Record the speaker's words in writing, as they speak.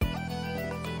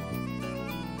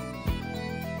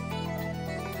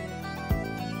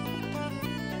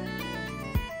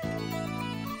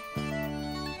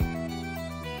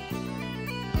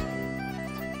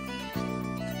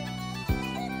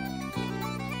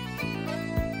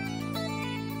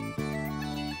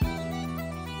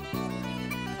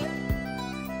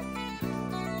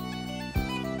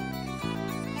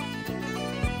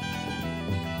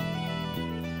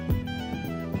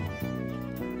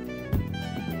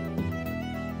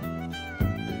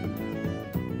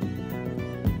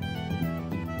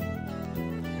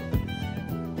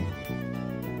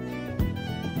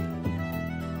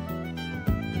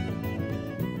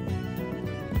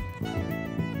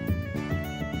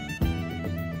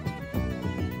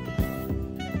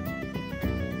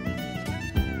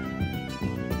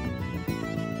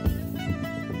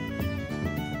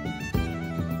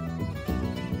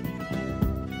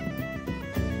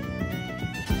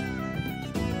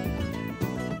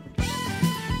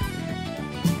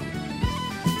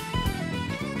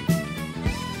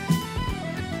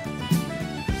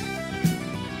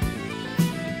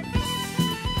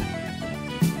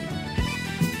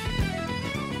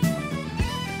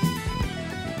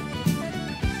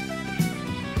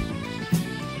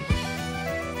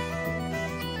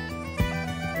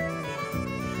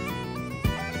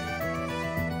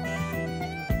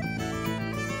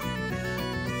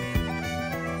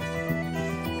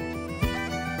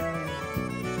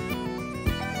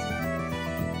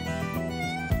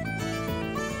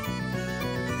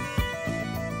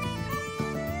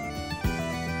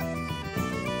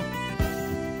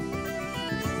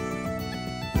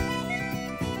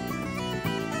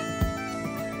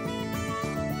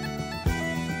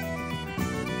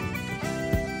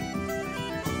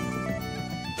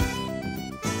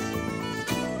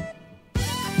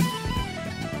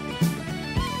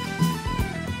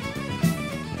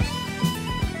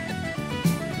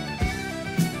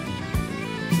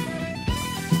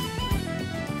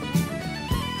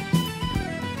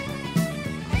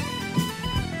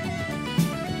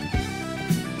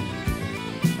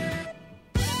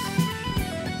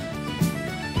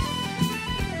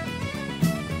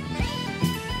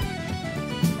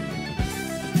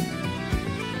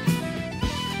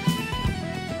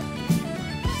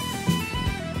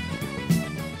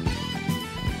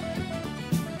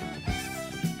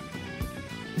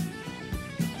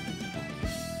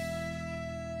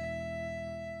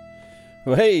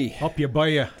Well, hey, Up you buy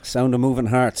you. sound of moving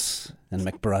hearts and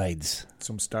McBrides.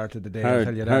 Some start of the day, I'll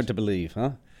tell you that. Hard to believe,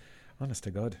 huh? Honest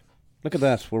to God. Look at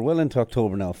that. We're well into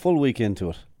October now. Full week into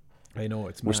it. I know,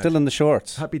 it's We're mad. still in the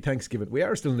shorts. Happy Thanksgiving. We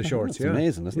are still in the shorts, It's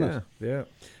amazing, isn't it? Yeah.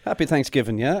 Happy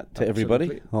Thanksgiving, yeah, to everybody,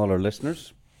 Absolutely. all our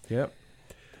listeners. Yeah.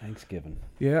 Thanksgiving.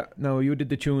 Yeah. Now, you did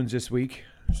the tunes this week.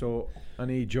 So,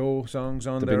 any Joe songs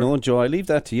on There'll there? be no Joe. I leave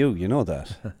that to you. You know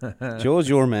that. Joe's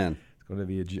your man. It's going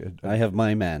to be I have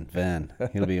my man, Van.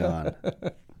 He'll be on.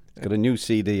 He's got a new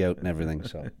CD out and everything,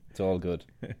 so it's all good.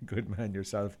 good man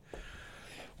yourself.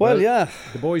 Well, yeah.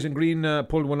 The boys in green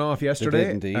pulled one off yesterday. They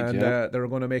did indeed, and yeah. they're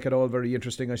going to make it all very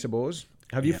interesting, I suppose.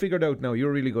 Have you figured out now?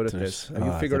 You're really good at this. Have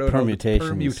you figured the out all the permutations.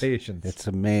 permutations? It's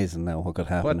amazing now what could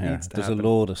happen What here. needs to There's happen? a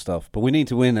load of stuff, but we need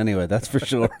to win anyway. That's for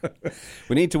sure.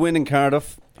 We need to win in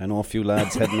Cardiff. I know a few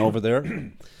lads heading over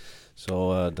there,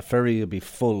 so the ferry will be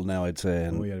full now, I'd say,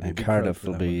 and, Oh, yeah, it'll be a and big Cardiff crowd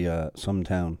will for be some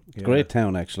town. Yeah. Great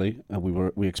town actually.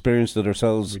 We experienced it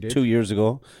ourselves We did. 2 years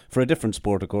ago for a different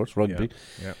sport, of course, rugby.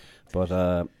 Yeah.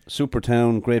 But super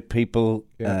town, great people,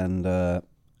 Yeah. and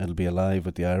it'll be alive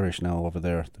with the Irish now over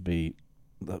there. The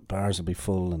bars will be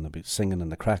full, and they'll be singing,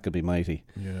 and the crack will be mighty.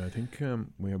 Yeah, I think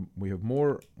we have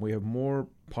more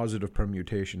positive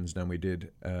permutations than we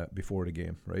did before the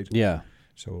game, right? Yeah,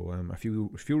 So a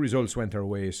few results went our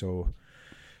way. So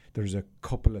there's a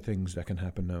couple of things that can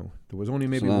happen now. There was only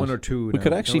maybe So one or two. we now.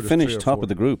 could Now actually there's finish 3 or top 4. of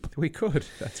the group We could.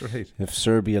 That's right. if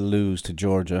Serbia lose to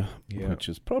Georgia, Yeah. which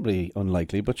is probably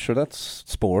unlikely. But sure, that's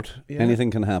sport. Yeah.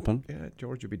 Anything can happen, Yeah,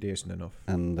 George would be decent enough.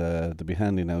 and they'd be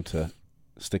handy now to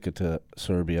stick it to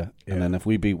Serbia. Yeah. And then if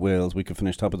we beat Wales, we could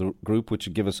finish top of the group, which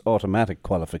would give us automatic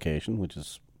qualification, which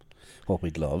is what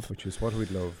we'd love. Which is what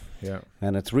we'd love. Yeah.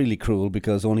 And it's really cruel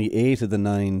because only 8 of the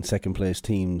 9 second place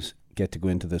teams get to go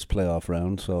into this playoff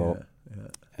round. So Yeah.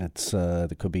 it's there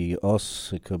could be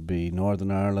us, it could be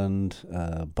Northern Ireland,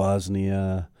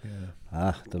 Bosnia,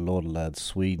 the load of lads,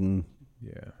 Sweden.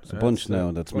 Yeah. It's a bunch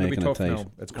now that's gonna be making it tough tight.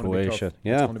 now. It's gonna be Croatia, tough.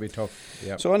 yeah. It's going to be tough.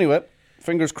 Yeah. So anyway,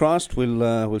 fingers crossed.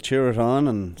 We'll cheer it on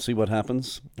and see what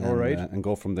happens. All right. And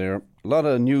go from there. A lot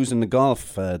of news in the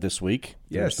golf this week.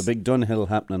 Yes. There's the big Dunhill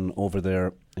happening over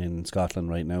there in Scotland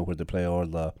right now, where they play all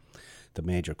the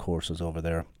major courses over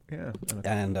there. Yeah.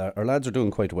 And our lads are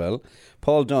doing quite well.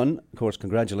 Paul Dunn, of course,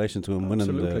 congratulations to him winning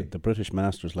Absolutely. the British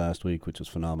Masters last week, which was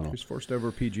phenomenal. His first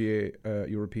ever PGA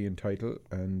European title,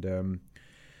 and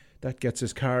that gets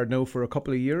his card now for a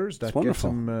couple of years. That It's gets wonderful.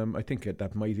 him. I think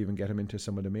that might even get him into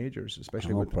some of the majors,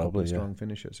 especially with a couple probably, of yeah. strong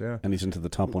finishes. Yeah. And he's into the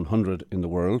top 100 in the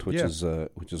world, which Yeah.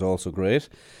 is also great.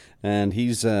 And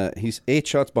he's 8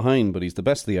 shots behind, but he's the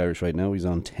best of the Irish right now. He's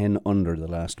on 10 under the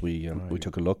last we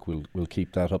took a look. We'll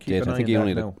keep that Keep update. an I eye think on he that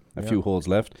only had now. a Yeah. few holes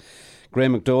left.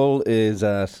 Graham McDowell is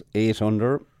at 8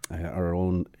 under. Our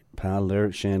own pal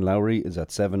there, Shane Lowry, is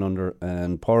at 7 under,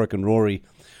 and Porrick and Rory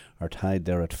are tied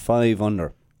there at 5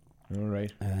 under. All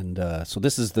right. And so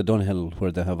this is the Dunhill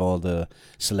where they have all the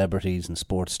celebrities and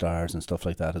sports stars and stuff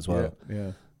like that as well.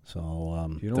 Yeah. So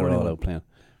Do you know they're all anyone? out playing.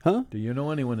 Huh? Do you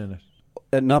know anyone in it?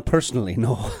 Not personally,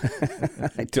 no.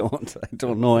 I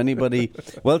don't know anybody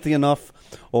wealthy enough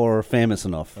or famous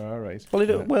enough. All right.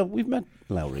 Well, we've met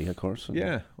Lowry, of course.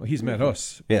 Yeah. Well, he's met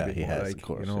us. Yeah, maybe, he has, like, of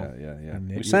course. you know, Yeah. and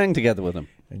We you- sang together with him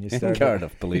And you in started-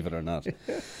 Cardiff, believe it or not.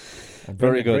 And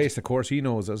Very Brendan good. Grace, of course, he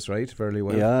knows us, right? Fairly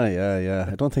well. Yeah.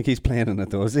 I don't think he's playing in it,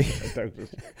 though, is he? I doubt it.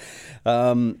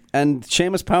 And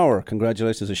Seamus Power,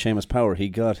 congratulations to Seamus Power. He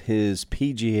got his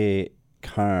PGA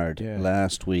card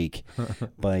last week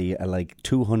by like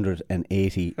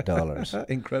 $280.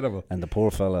 Incredible. And the poor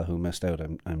fella who missed out,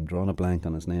 I'm drawing a blank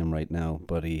on his name right now,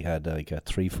 but he had like a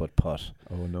 3-foot putt.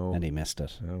 Oh, no. And he missed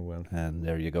it. Oh, well. And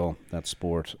there you go. That's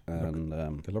sport. And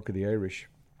The luck of the Irish.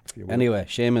 if you will. anyway,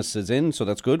 Seamus is in, so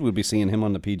that's good. We'll be seeing him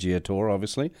on the PGA Tour,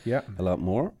 obviously. Yeah. A lot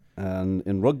more. And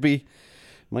in rugby,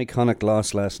 Mike Connick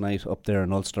lost last night up there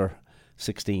in Ulster,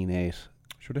 16-8.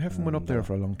 Sure, they haven't went up there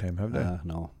for a long time, have they?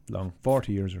 No. Long.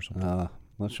 40 years or something.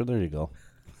 Well, sure, there you go.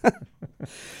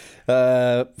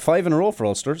 5 in a row for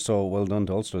Ulster, so well done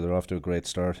to Ulster. They're off to a great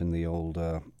start in the old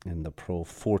in the Pro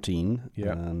 14.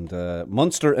 Yeah. And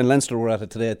Munster and Leinster were at it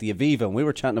today at the Aviva, and we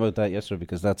were chatting about that yesterday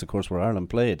because that's, of course, where Ireland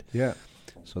played. Yeah.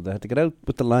 So they had to get out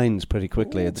with the lines pretty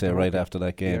quickly, I'd say, okay. right after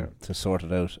that game Yeah. to sort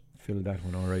it out. Filled that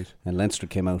one all right. And Leinster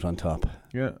came out on top,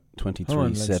 Yeah.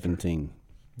 23-17.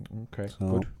 Okay, So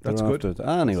good. That's they're good. off to-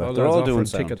 anyway, I saw they're lads all doing offering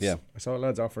sound. tickets. Yeah. I saw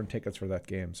lads offering tickets for that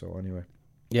game, so anyway.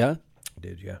 Yeah? I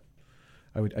did, yeah.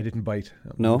 I didn't bite.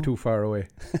 No? I'm too far away.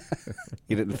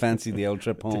 You didn't fancy the old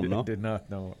trip home, no? I did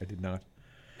not, no. I did not.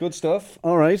 Good stuff.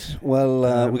 All right.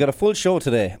 Well, we got a full show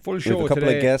today. Full show today. We have a couple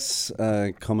of guests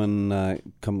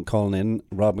calling in.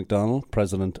 Rob Mc Donnell,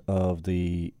 president of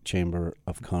the Chamber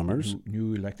of Commerce.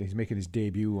 New elected. He's making his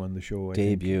debut on the show.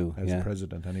 Debut, as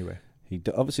president, anyway. He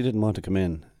obviously didn't want to come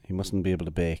in. He mustn't be able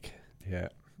to bake. Yeah.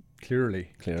 Clearly,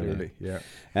 yeah.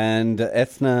 And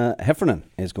Eithne Heffernan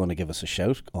is going to give us a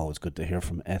shout. Always good to hear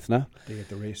from Eithne. Day at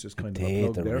the Races, kind of Day a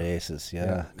at the plug there. Races,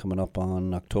 yeah. Coming up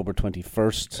on October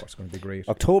 21st. Oh, it's going to be great.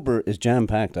 October is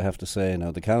jam-packed, I have to say.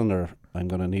 Now, the calendar, I'm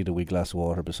going to need a wee glass of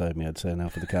water beside me, I'd say, now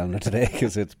for the calendar today,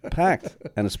 because it's packed,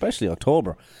 and especially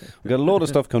October. We've got a load of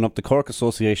stuff coming up. The Cork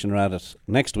Association are at it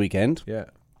next weekend. Yeah.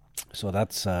 So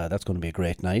that's going to be a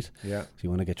great night. Yeah. So you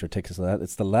want to get your tickets to that.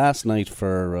 It's the last night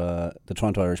for the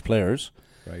Toronto Irish Players.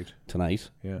 Right. Tonight.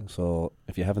 Yeah. So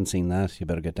if you haven't seen that, you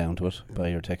better get down to it. Buy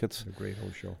your tickets. It's a great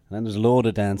whole show. And then there's a load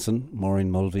of dancing.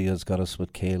 Maureen Mulvey has got us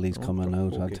with Ceol coming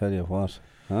out. Okay. I'll tell you what.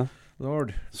 Huh?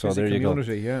 Lord. So there you go.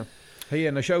 Yeah. Hey,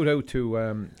 and a shout out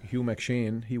to Hugh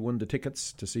McShane. He won the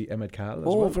tickets to see Emmett Cahill as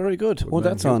well. Oh, very good. Well,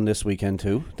 that's on this weekend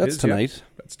too. That's tonight. Yeah.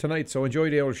 That's tonight. So enjoy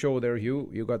the old show there, Hugh.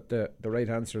 You got the right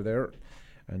answer there.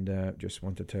 And just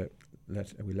wanted to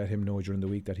let him know during the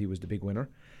week that he was the big winner.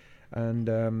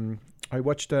 And I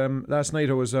watched last night.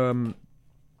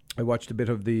 I watched a bit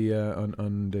of the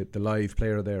on the live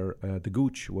player there. The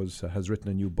Gooch has written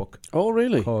a new book. Oh,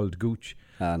 really? Called Gooch.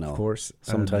 Ah, no. Of course,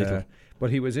 some title. But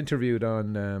he was interviewed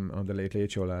on the Late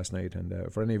Late Show last night.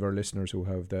 And for any of our listeners who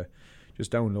have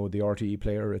just download the RTE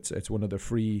player. It's one of the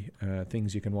free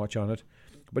things you can watch on it.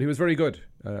 But he was very good.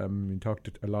 He talked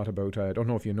a lot about. I don't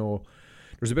know if you know.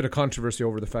 There's a bit of controversy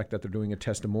over the fact that they're doing a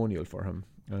testimonial for him.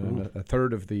 And a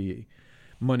third of the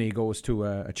money goes to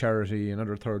a charity,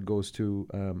 another third goes to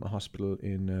a hospital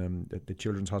in the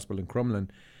Children's Hospital in Crumlin,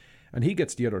 and he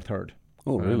gets the other third.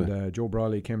 Oh, really? And Joe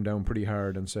Brawley came down pretty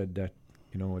hard and said that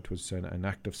it was an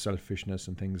act of selfishness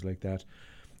and things like that,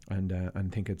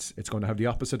 and think it's going to have the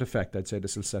opposite effect. I'd say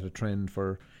this will set a trend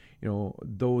for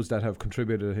those that have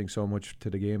contributed, I think, so much to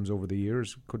the games over the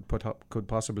years could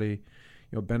possibly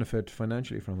benefit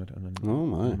financially from it,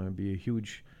 and I'd be a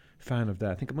huge fan of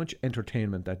that. I think how much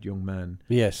entertainment that young man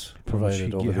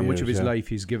provided over how much years, of his life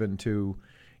he's given to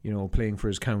playing for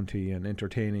his county and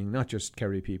entertaining not just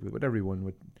Kerry people but everyone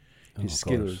with his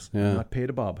skills. Not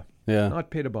paid a bob. Not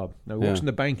paid a bob. Now he works in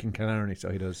the bank in Killarney, so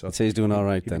he does. So I'd say he's doing all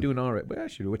right. He'd be doing all right. But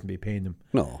actually, wouldn't be paying them.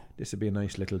 No, this would be a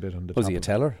nice little bit on the. Was top he a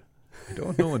teller? I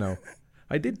don't know now.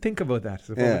 I did think about that.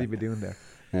 So what would he be doing there?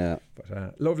 Yeah,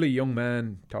 but lovely young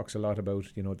man, talks a lot about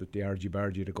the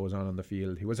argy-bargy that goes on the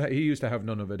field. He used to have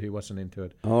none of it. He wasn't into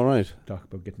it. All right. Talk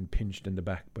about getting pinched in the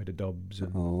back by the Dubs.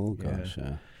 And, gosh,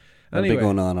 yeah. Anyway, be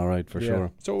going on all right for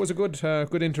sure. So it was a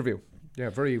good interview. Yeah,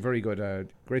 very, very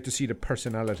good. Great to see the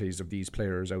personalities of these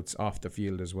players off the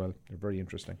field as well. They're very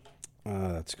interesting.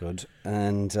 That's good.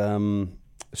 And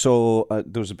so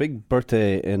there was a big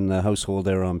birthday in the household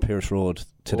there on Pierce Road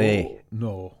today. Oh,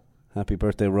 no. Happy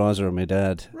birthday, Roser, my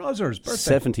dad. Roser's birthday.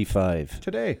 75.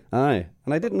 Today. Aye.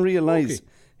 And I didn't realise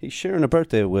he's sharing a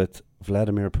birthday with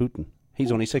Vladimir Putin.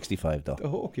 He's only 65 though.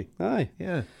 Oh, okay. Aye.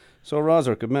 Yeah. So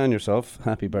Roser, good man yourself.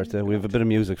 Happy birthday. We have a bit of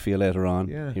music for you later on.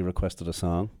 Yeah. He requested a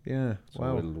song. Yeah. So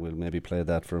wow. We'll maybe play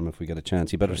that for him if we get a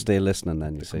chance. You better stay listening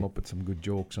then, you see. Come up with some good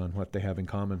jokes on what they have in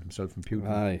common, himself and Putin.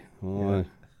 Aye. Oh, aye.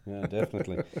 Yeah,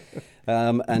 definitely.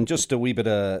 And just a wee bit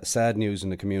of sad news in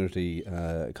the community.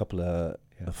 A couple of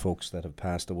folks that have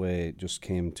passed away just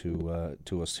came to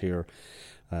us here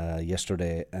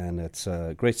yesterday, and it's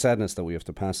great sadness that we have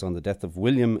to pass on the death of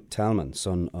William Talman,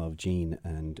 son of Jean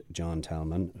and John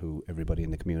Talman, who everybody in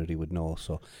the community would know.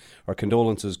 So our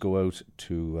condolences go out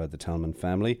to the Talman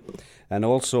family, and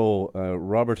also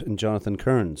Robert and Jonathan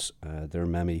Kearns, their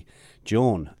mammy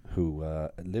Joan, who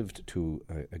lived to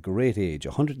a great age,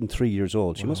 103 years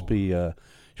old. She must have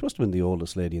been the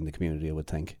oldest lady in the community, I would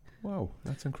think. Wow,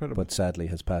 that's incredible. But sadly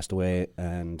has passed away,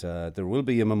 and there will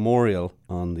be a memorial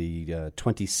on the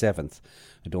 27th.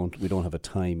 We don't have a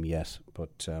time yet,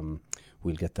 but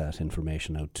we'll get that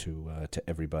information out to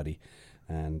everybody.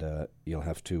 And you'll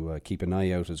have to keep an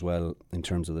eye out as well in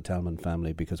terms of the Talman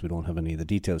family, because we don't have any of the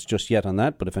details just yet on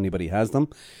that. But if anybody has them,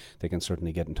 they can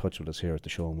certainly get in touch with us here at the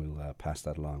show, and we'll pass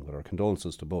that along. But our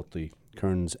condolences to both the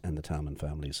Kearns and the Talman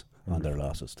families on their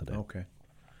losses today. Okay.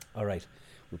 All right.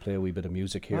 We'll play a wee bit of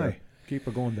music here. Aye, keep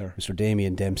it going there. Mr.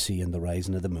 Damien Dempsey and the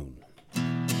Rising of the Moon.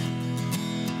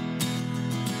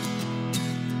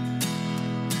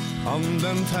 Come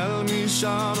then tell me,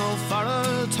 Sean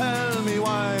O'Farrell, tell me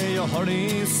why you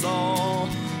hurry so.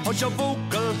 Hush a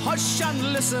vocal, hush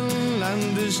and listen,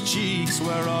 and his cheeks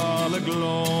were all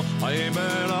aglow. I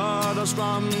bet orders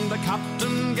from the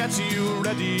captain, get you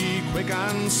ready quick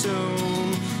and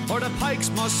soon, for the pikes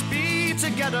must be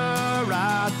together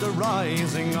at the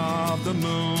rising of the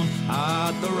moon.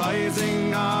 At the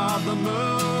rising of the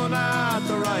moon, at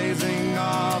the rising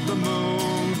of the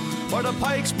moon, for the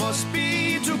pikes must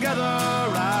be together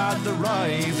at the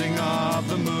rising of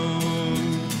the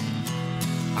moon.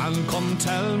 And come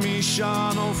tell me,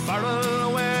 Sean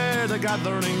O'Farrell, where the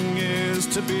gathering is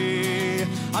to be.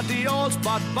 At the old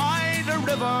spot by the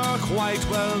river, quite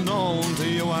well known to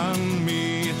you and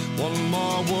me. One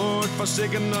more word for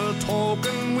signal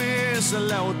token,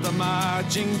 whistle out the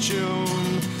marching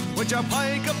tune, with your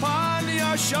pike upon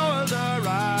your shoulder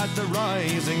at the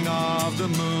rising of the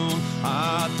moon.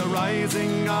 At the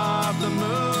rising of the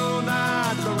moon,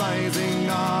 at the rising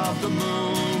of the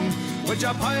moon, with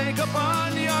your pike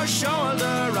upon your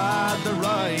shoulder at the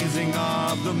rising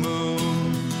of the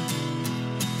moon.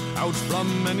 Out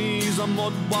from many's a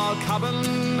mud wall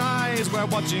cabin, eyes were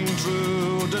watching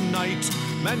through the night.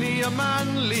 Many a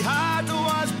manly heart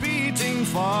was beating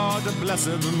for the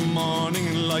blessed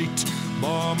morning light.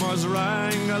 Bombers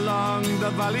rang along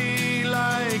the valley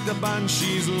like the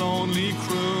banshee's lonely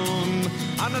croon,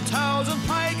 and 1,000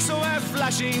 pikes were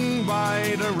flashing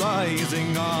by the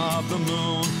rising of the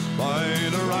moon. By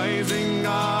the rising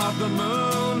of the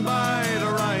moon, by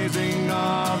the rising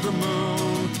of the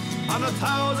moon, and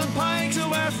 1,000 pikes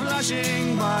were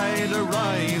flashing by the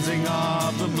rising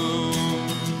of the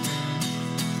moon.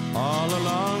 All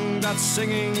along that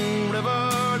singing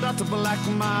river, that black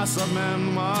mass of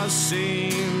men was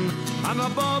seen, and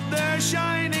above their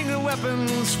shining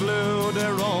weapons flew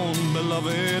their own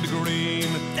beloved green.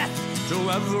 Death to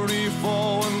every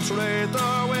foe and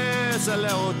traitor, whistle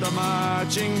out the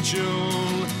marching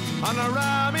tune, and our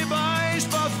army boys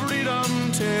for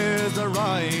freedom, 'tis the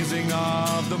rising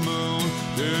of the moon.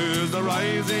 'Tis the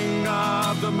rising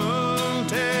of the moon,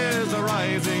 'tis the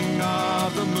rising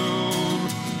of the moon,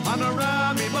 and our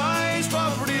army boys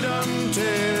for freedom,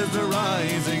 'tis the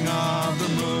rising of the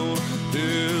moon.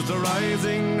 'Tis the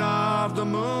rising of the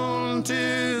moon,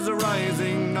 'tis the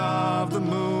rising of the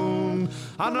moon,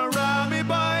 and our army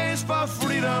boys for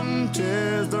freedom,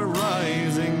 'tis the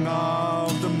rising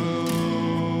of the moon.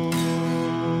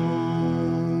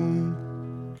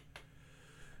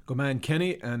 Good man,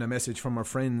 Kenny, and a message from our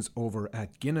friends over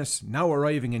at Guinness. Now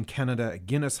arriving in Canada,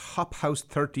 Guinness Hop House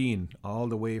 13, all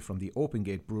the way from the Open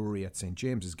Gate Brewery at St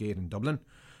James's Gate in Dublin.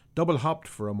 Double hopped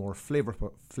for a more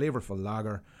flavourful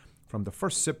lager from the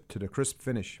first sip to the crisp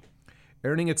finish.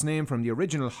 Earning its name from the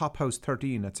original Hop House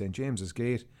 13 at St James's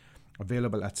Gate,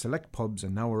 available at select pubs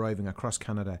and now arriving across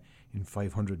Canada in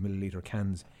 500ml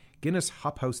cans. Guinness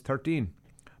Hop House 13.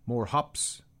 More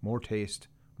hops, more taste,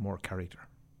 more character.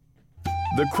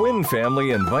 The Quinn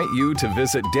family invite you to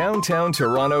visit downtown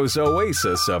Toronto's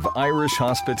oasis of Irish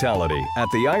hospitality at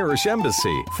the Irish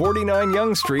Embassy, 49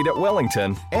 Yonge Street at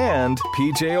Wellington, and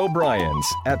PJ O'Brien's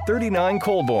at 39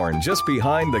 Colborne, just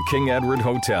behind the King Edward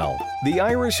Hotel. The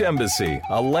Irish Embassy,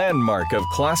 a landmark of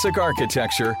classic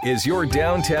architecture, is your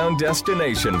downtown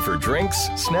destination for drinks,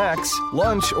 snacks,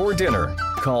 lunch, or dinner.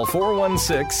 Call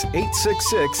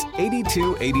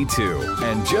 416-866-8282.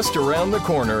 And just around the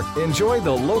corner, enjoy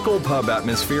the local pub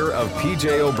atmosphere of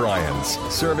PJ O'Brien's,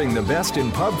 serving the best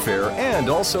in pub fare and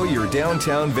also your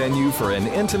downtown venue for an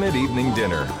intimate evening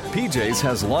dinner. PJ's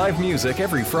has live music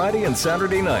every Friday and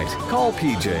Saturday night. Call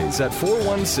PJ's at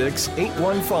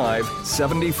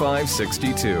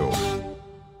 416-815-7562.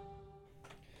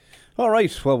 All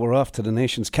right, well, we're off to the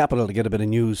nation's capital to get a bit of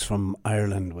news from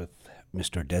Ireland with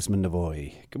Mr. Desmond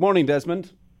Devoy. Good morning,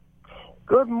 Desmond.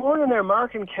 Good morning there,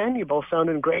 Mark and Ken. You both sound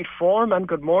in great form. And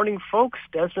good morning, folks.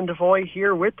 Desmond Devoy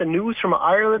here with the news from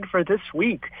Ireland for this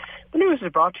week. The news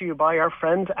is brought to you by our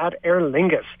friends at Aer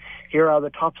Lingus. Here are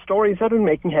the top stories that are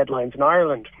making headlines in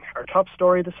Ireland. Our top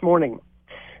story this morning.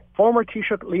 Former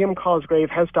Taoiseach Liam Cosgrave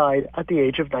has died at the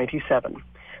age of 97.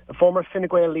 The former Fine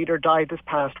Gael leader died this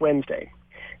past Wednesday.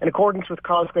 In accordance with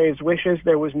Cosgrave's wishes,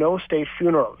 there was no state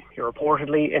funeral. He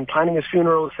reportedly, in planning his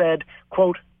funeral, said,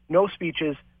 quote, "No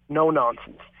speeches, no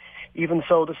nonsense." Even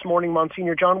so, this morning,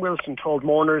 Monsignor John Wilson told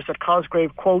mourners that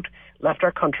Cosgrave, quote, "left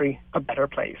our country a better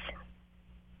place."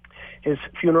 His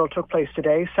funeral took place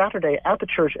today, Saturday, at the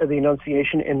Church of the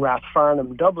Annunciation in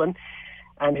Rathfarnham, Dublin,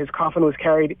 and his coffin was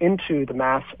carried into the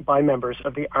Mass by members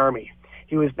of the Army.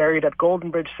 He was buried at Golden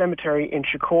Bridge Cemetery in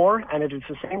Shicor, and it is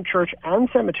the same church and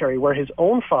cemetery where his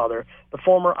own father, the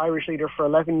former Irish leader for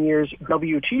 11 years,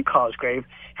 W.T. Cosgrave,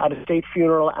 had a state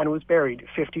funeral and was buried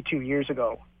 52 years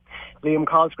ago. Liam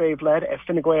Cosgrave led a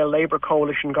Fine Gael Labour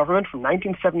coalition government from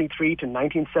 1973 to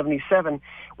 1977,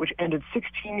 which ended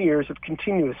 16 years of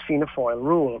continuous Fianna Fáil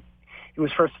rule. He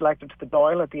was first elected to the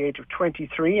Dáil at the age of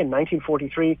 23 in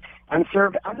 1943 and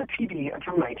served as a TD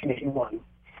until 1981.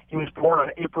 He was born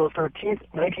on April 13th,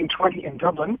 1920 in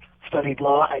Dublin, studied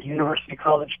law at University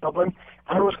College Dublin,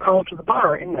 and was called to the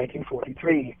bar in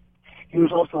 1943. He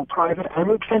was also a private and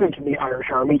lieutenant in the Irish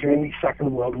Army during the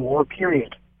Second World War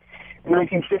period. In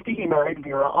 1950, he married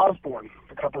Vera Osborne.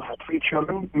 The couple had 3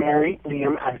 children, Mary,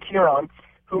 Liam, and Kieran,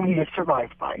 whom he is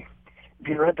survived by.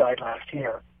 Vera died last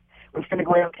year. When Fine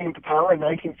Gael came to power in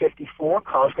 1954,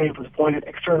 Cosgrave was appointed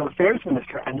External Affairs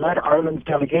Minister and led Ireland's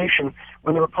delegation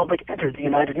when the Republic entered the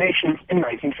United Nations in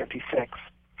 1956.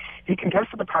 He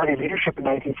contested the party leadership in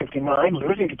 1959,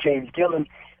 losing to James Gillan,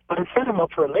 but it set him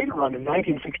up for a later run in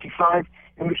 1965,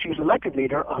 in which he was elected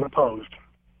leader unopposed.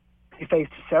 He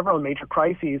faced several major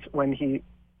crises when he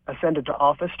ascended to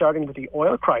office, starting with the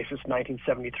oil crisis in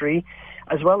 1973,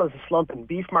 as well as a slump in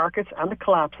beef markets and the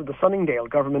collapse of the Sunningdale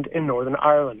government in Northern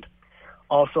Ireland.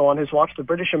 Also on his watch, the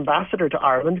British ambassador to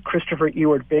Ireland, Christopher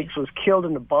Ewart Biggs, was killed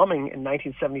in a bombing in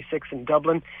 1976 in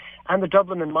Dublin, and the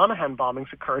Dublin and Monaghan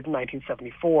bombings occurred in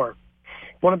 1974.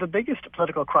 One of the biggest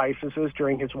political crises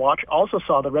during his watch also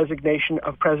saw the resignation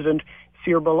of President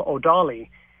Ceol O'Donnell.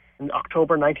 In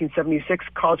October 1976,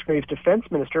 Cosgrave's Defence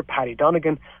Minister, Paddy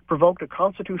Donegan, provoked a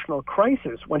constitutional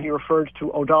crisis when he referred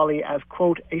to O'Donnell as,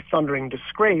 quote, a thundering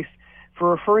disgrace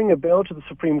for referring a bill to the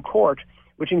Supreme Court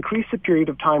which increased the period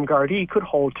of time Gardaí could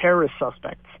hold terrorist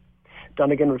suspects.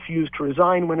 Donegan refused to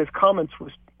resign when his comments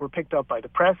were picked up by the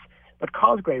press, but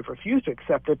Cosgrave refused to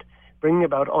accept it, bringing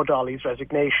about O'Donnell's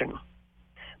resignation.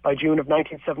 By June of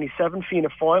 1977, Fianna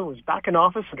Fáil was back in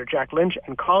office under Jack Lynch,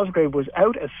 and Cosgrave was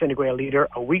out as Fine Gael leader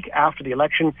a week after the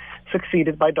election,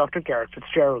 succeeded by Dr. Garrett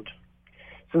Fitzgerald.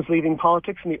 Since leaving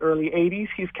politics in the early 80s,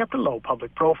 he's kept a low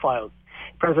public profile.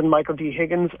 President Michael D.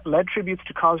 Higgins led tributes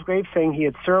to Cosgrave, saying he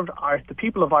had served the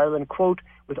people of Ireland, quote,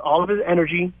 with all of his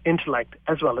energy, intellect,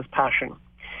 as well as passion.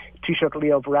 Taoiseach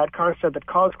Leo Varadkar said that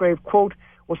Cosgrave, quote,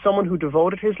 was someone who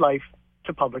devoted his life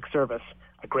to public service.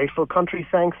 A grateful country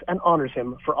thanks and honours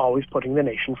him for always putting the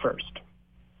nation first.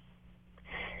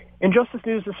 In Justice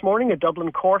News this morning, a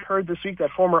Dublin court heard this week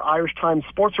that former Irish Times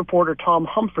sports reporter Tom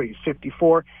Humphreys,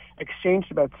 54,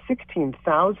 exchanged about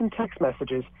 16,000 text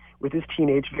messages with his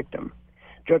teenage victim.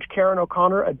 Judge Karen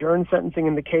O'Connor adjourned sentencing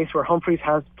in the case where Humphreys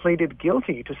has pleaded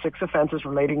guilty to 6 offences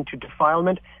relating to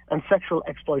defilement and sexual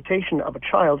exploitation of a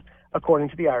child, according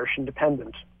to the Irish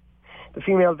Independent. The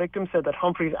female victim said that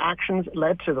Humphreys' actions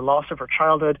led to the loss of her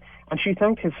childhood, and she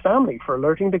thanked his family for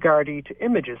alerting the Gardaí to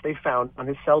images they found on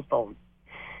his cell phone.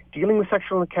 Dealing with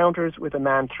sexual encounters with a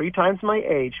man 3 times my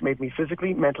age made me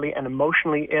physically, mentally, and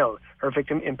emotionally ill, her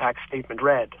victim impact statement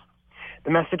read.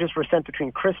 The messages were sent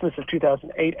between Christmas of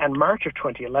 2008 and March of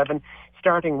 2011,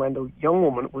 starting when the young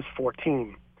woman was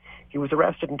 14. He was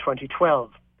arrested in 2012.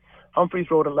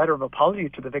 Humphreys wrote a letter of apology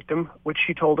to the victim, which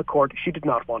she told the court she did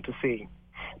not want to see.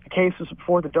 The case was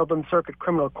before the Dublin Circuit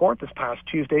Criminal Court this past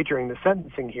Tuesday during the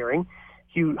sentencing hearing.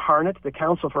 Hugh Harnett, the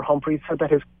counsel for Humphreys, said that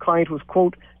his client was,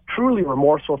 quote, truly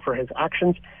remorseful for his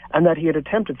actions and that he had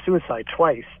attempted suicide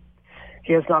twice.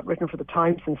 He has not written for the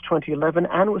Times since 2011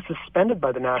 and was suspended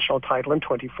by the national title in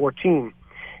 2014.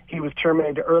 He was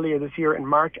terminated earlier this year in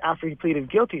March after he pleaded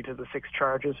guilty to the 6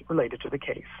 charges related to the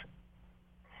case.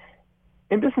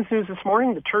 In business news this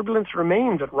morning, the turbulence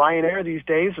remains at Ryanair these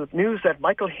days, with news that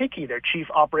Michael Hickey, their chief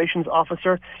operations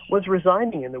officer, was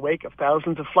resigning in the wake of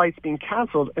thousands of flights being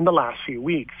cancelled in the last few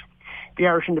weeks. The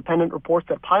Irish Independent reports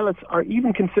that pilots are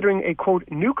even considering a, quote,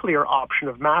 nuclear option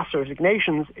of mass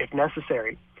resignations if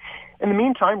necessary. In the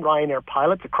meantime, Ryanair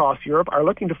pilots across Europe are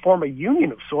looking to form a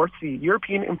union of sorts, the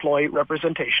European Employee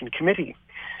Representation Committee.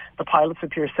 The pilots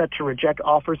appear set to reject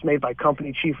offers made by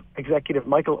company chief executive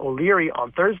Michael O'Leary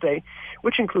on Thursday,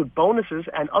 which include bonuses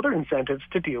and other incentives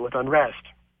to deal with unrest.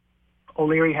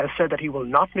 O'Leary has said that he will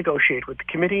not negotiate with the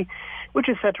committee, which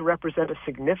is said to represent a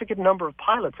significant number of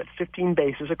pilots at 15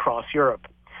 bases across Europe.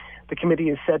 The committee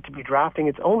is said to be drafting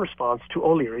its own response to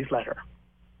O'Leary's letter.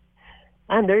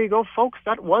 And there you go, folks.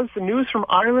 That was the news from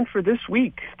Ireland for this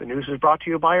week. The news is brought to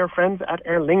you by our friends at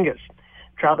Aer Lingus.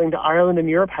 Traveling to Ireland and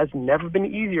Europe has never been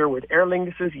easier with Aer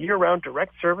Lingus' year-round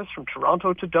direct service from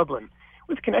Toronto to Dublin,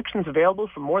 with connections available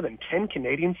from more than 10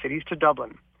 Canadian cities to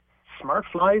Dublin. Smart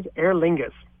flies Aer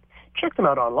Lingus. Check them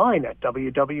out online at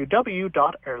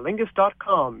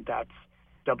www.aerlingus.com. That's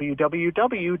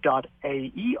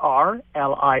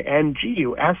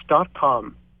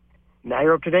www.aerlingus.com. Now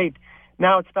you're up to date.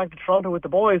 Now it's back to Toronto with the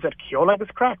boys at Ceol, agus,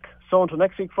 craic. So until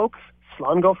next week, folks,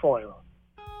 slán go foil.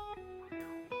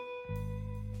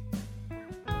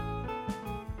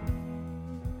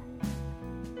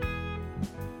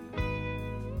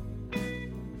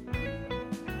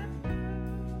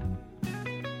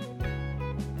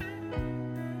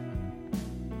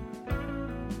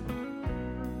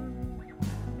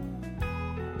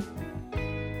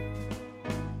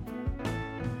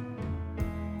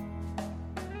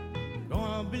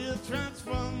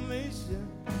 transformation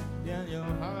in your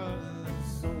heart and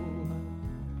soul.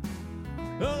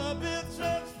 Gonna be a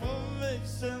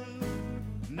transformation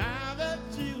now that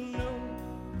you know.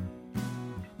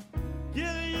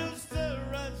 Get used to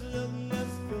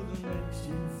righteousness 'cause it makes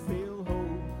you feel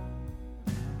whole.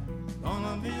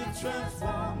 Gonna be a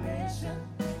transformation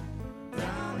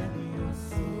down in your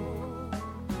soul.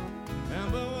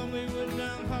 Remember when we were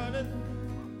downhearted,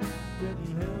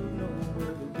 didn't have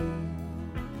nowhere to go.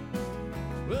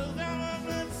 Well, down of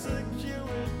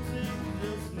insecurity,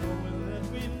 just knowing that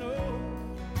we know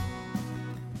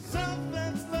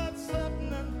something starts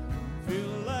happening,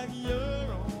 feel like you're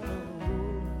on a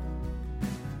road.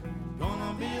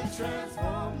 Gonna be a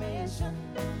transformation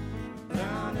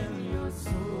down in your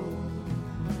soul.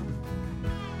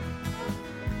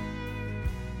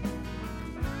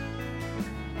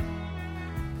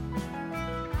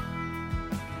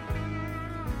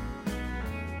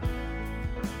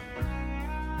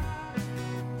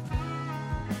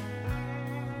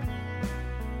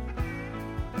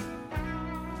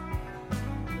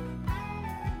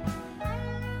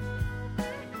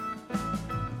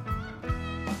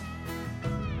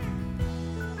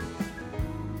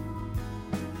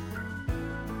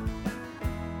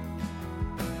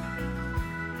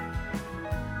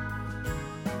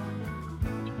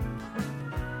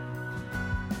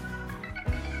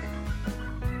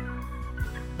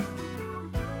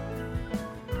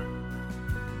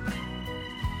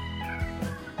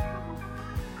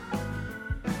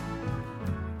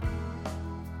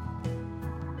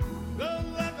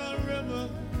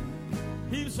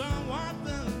 Keeps on wanting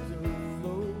to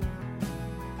flow.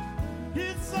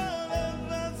 It's all a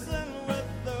blessing with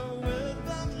the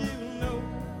wisdom you know.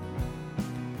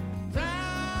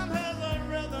 Time has a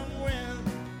rhythm when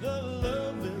the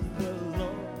love is the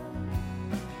Lord.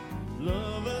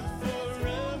 Love is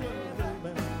forever,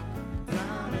 baby,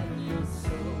 down in your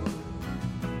soul.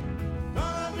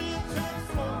 Gonna be a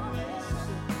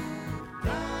transformation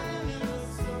down in your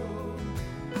soul.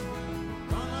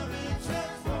 Gonna be a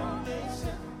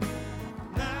transformation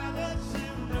now that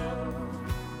you know.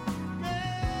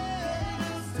 Made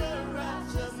us to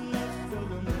righteousness 'cause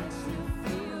it makes you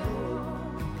feel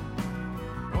whole.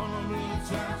 Gonna be a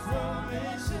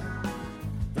transformation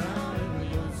down in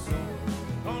your soul.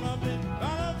 Gonna be a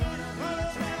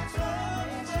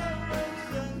transformation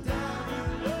down in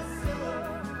your soul.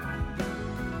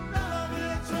 Gonna be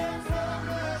a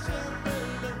transformation,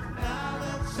 baby, now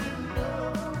that you know.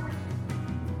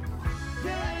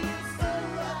 Get used to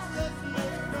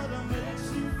righteousness 'cause it makes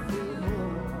you feel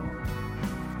whole.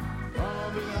 Gonna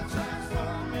be a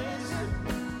transformation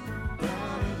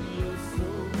down in your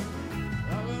soul.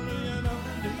 Hallelujah,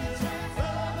 gonna be a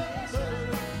transformation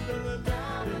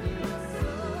down in your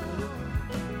soul.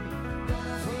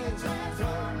 Gonna be a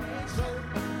transformation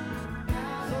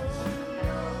now that you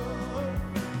know.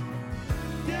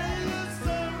 Get used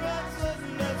to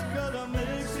righteousness 'cause it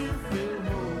makes you feel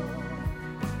whole.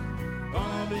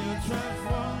 Gonna be a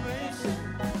transformation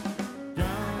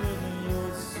down in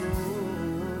your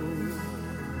soul.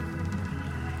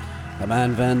 The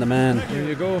man, Van, the man. There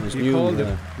you go. His You called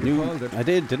it. You new- called it. I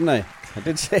did, didn't I? I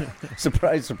did say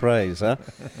surprise, surprise, huh?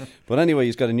 But anyway,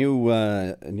 he's got a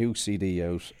new CD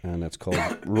out, and it's called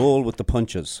 "Roll with the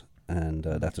Punches," and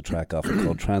that's a track off it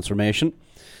called "Transformation."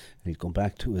 And he's gone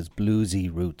back to his bluesy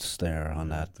roots there on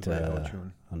that It's a very old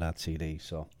tune. on that CD.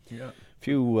 So, Yeah.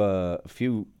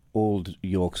 few old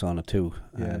yokes on it too,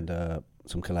 Yeah. and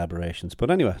some collaborations. But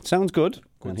anyway, it sounds good,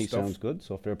 Good and he stuff. sounds good.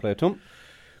 So fair play to him.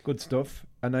 Good stuff.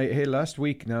 And hey, last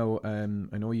week now, I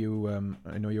know you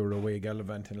were away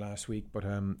gallivanting last week, but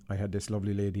I had this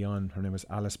lovely lady on. Her name is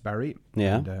Alice Barry.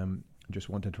 Yeah. And I just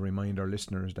wanted to remind our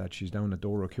listeners that she's down at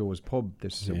Dora Keogh's pub.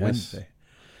 This is a Yes. Wednesday,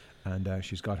 and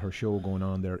she's got her show going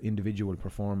on there, individual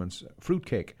performance,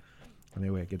 Fruitcake.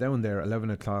 Anyway, get down there,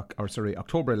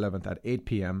 October 11th at 8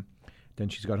 p.m. Then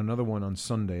she's got another one on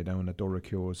Sunday down at Dora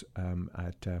Keogh's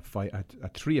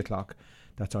at 3 o'clock.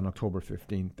 That's on October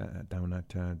 15th down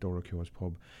at Dora Keogh's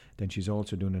pub. Then she's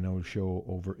also doing an old show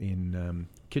over in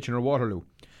Kitchener-Waterloo.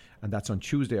 And that's on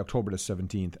Tuesday, October the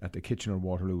 17th at the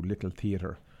Kitchener-Waterloo Little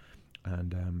Theatre.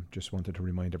 And just wanted to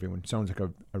remind everyone, sounds like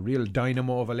a real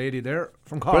dynamo of a lady there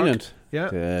from Cork. Brilliant. Yeah.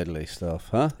 Deadly stuff,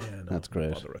 huh? Yeah, no, That's great.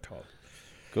 no bother at all.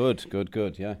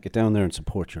 Good. Yeah, get down there and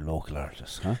support your local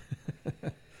artists, huh?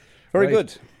 Very Right.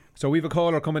 good. So we've a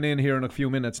caller coming in here in a few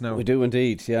minutes now. We do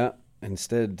indeed, yeah.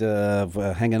 Instead of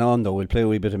hanging on, though, we'll play a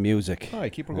wee bit of music. Aye,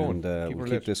 keep her going. And Keep her we'll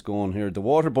lit. keep this going here. The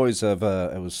Waterboys have,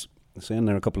 I was saying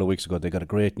there a couple of weeks ago, they got a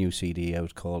great new CD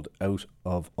out called Out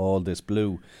of All This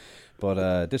Blue.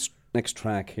 But this next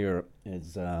track here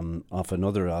is off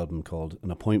another album called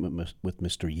An Appointment with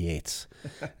Mr. Yeats.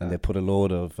 And they put a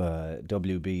load of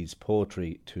WB's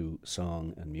poetry to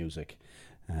song and music.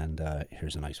 And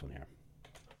here's a nice one here.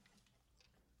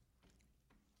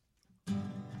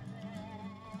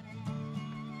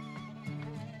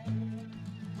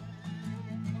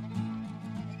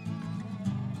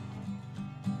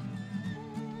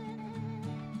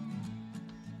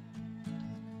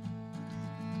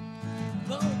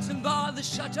 And bar the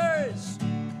shutters,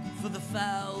 for the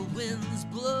foul winds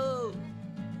blow.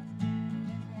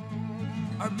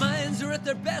 Our minds are at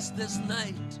their best this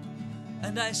night,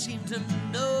 and I seem to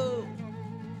know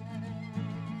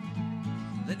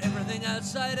that everything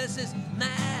outside us is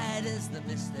mad as the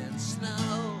mist and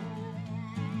snow.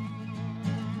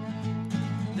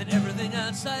 That everything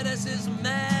outside us is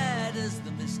mad as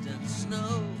the mist and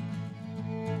snow.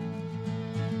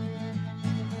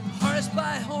 Horace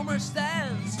by Homer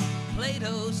stands,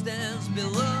 Plato stands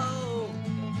below.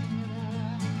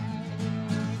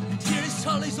 And here is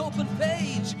Tully's open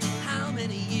page, how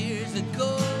many years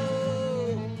ago?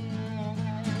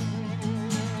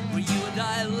 Were you and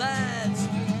I lads,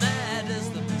 mad as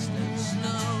the mist and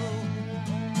snow?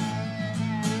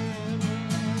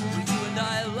 Were you and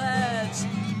I lads,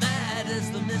 mad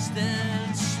as the mist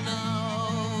and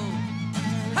snow?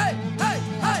 Hey, hey,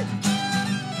 hey!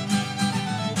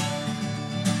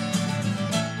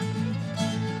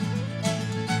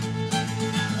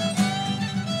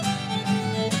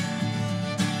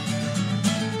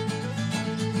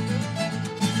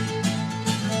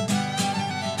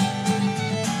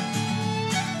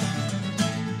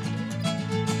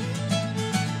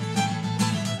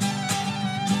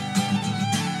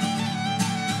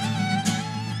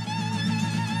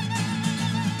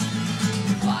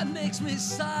 Me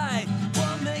sigh,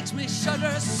 what makes me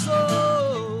shudder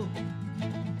so?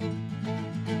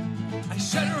 I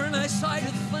shudder and I sigh to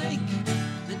think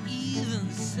that even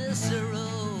Cicero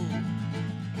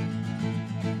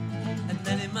and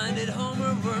many-minded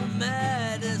Homer were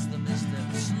mad as the mist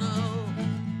and snow.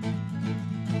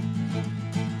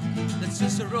 That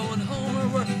Cicero and Homer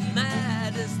were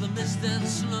mad as the mist and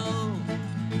snow.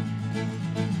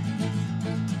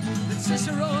 That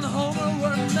Cicero and Homer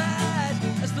were mad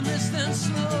as the mist and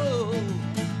snow.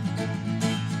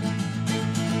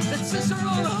 That Cicero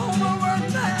and Homer were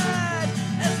mad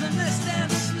as the mist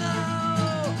and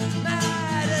snow.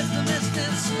 Mad as the mist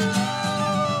and snow.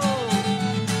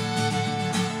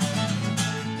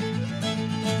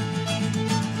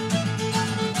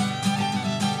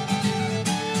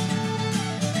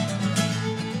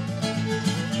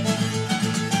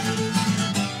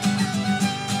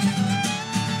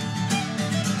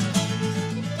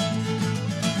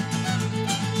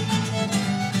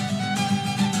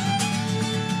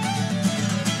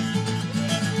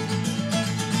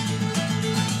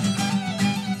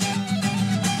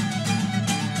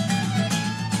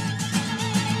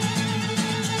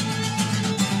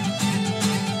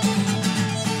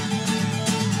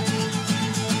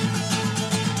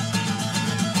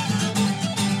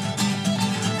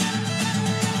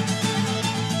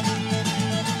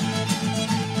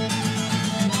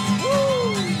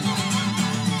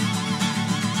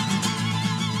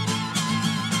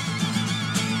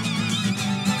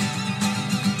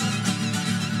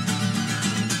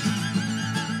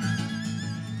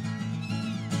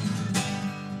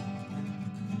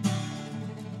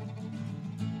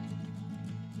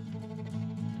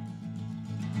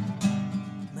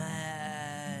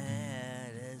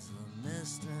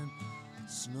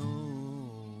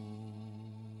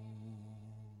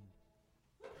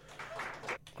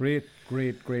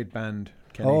 Great band.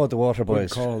 Kenny. Oh, the Waterboys.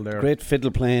 Good call there. Great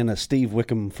fiddle playing, Steve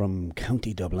Wickham from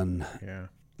County Dublin. Yeah.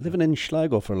 Living in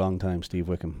Sligo for a long time, Steve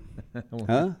Wickham.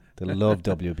 Huh? They love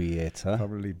WB Yeats, huh?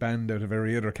 Probably banned out of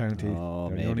every other county. Oh,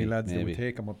 They're maybe, the only lads that maybe. would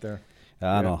take them up there.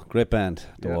 No, great band,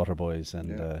 the Yeah. Waterboys,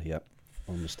 and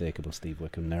unmistakable Steve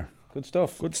Wickham there. Good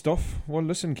stuff. Good stuff. Well,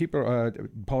 listen, keeper.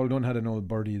 Paul Dunn had an old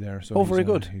birdie there, so very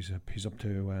good. He's up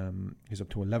to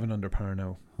 11 under par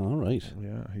now. All right.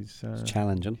 Yeah, he's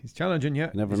challenging. He's challenging.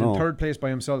 Yeah, You never he's know. in third place by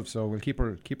himself, so we'll keep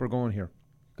her going here.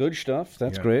 Good stuff.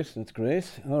 That's Yeah. great. That's great.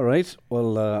 All right.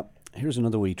 Well, here's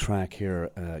another wee track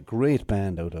here. Great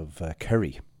band out of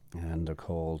Kerry, and they're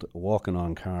called Walking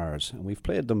on Cars. And we've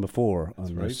played them before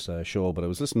on this show, but I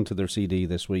was listening to their CD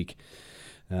this week.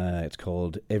 It's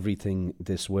called Everything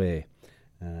This Way.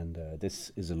 And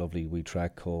this is a lovely wee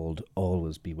track called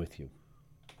Always Be With You.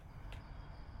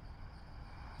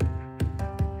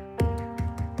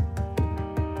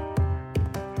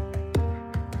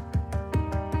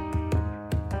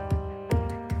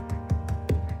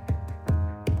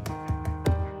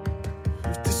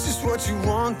 what you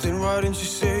want, then why didn't you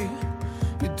say?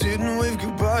 You didn't wave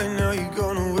goodbye, now you're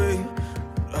gone away.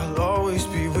 But I'll always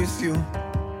be with you.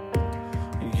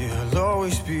 Yeah, I'll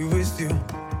always be with you.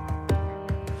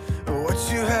 And what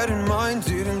you had in mind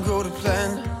didn't go to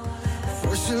plan.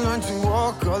 First you learned to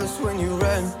walk, all that's when you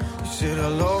ran. You said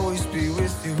I'll always be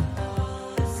with you.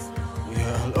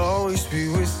 Yeah, I'll always be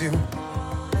with you.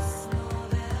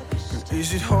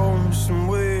 Is it home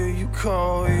somewhere you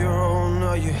call your own?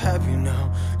 Are you happy now?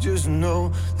 Just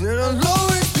know that I'll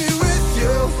always be with you.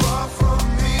 You're far from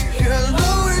me. Yeah, I'll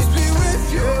always be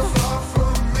with you. You're far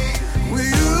from me. With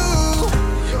you.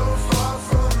 You're far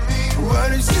from me. Why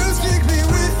don't you take me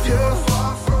with you? You're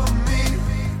far from me.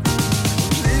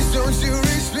 Please don't you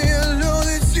reach me. I know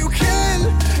that you can.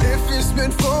 If it's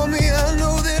meant for me, I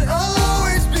know that I'll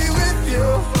always be with you.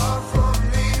 You're far from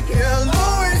me. Yeah, I'll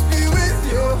always be with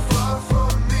you. You're far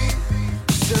from me.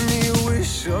 Send me a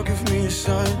wish or give me a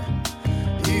sign.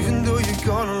 Even though you're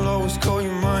gone, I'll always call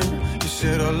you mine. You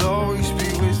said I'll always be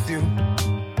with you.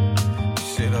 You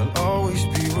said I'll always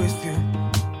be with you.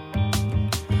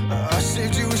 I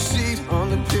saved you a seat on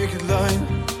the picket line.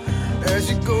 As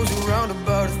it goes around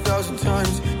about 1,000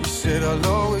 times. You said I'll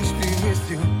always be with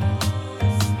you.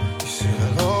 You said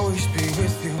I'll always be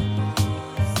with you.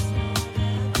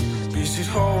 Is it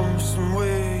home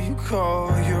somewhere you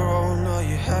call your own? Are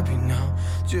you happy now?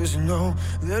 Just know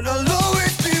that I'll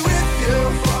always be with you.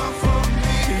 Far from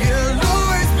me. Yeah, I'll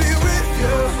always be with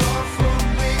you. Far from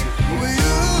me. With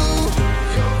you.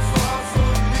 You're far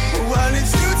from me. Why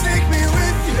didn't you take me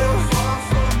with you? Far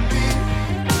from me.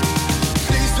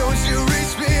 Please don't you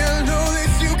reach me. I know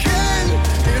that you can.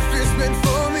 If it's meant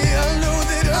for me, I know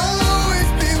that I'll always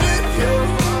be with you.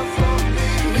 Far from me.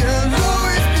 Yeah, I'll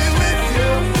always be with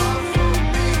you. Far from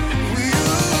me. With you.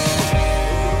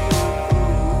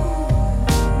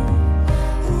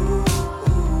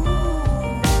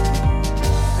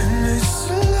 And it's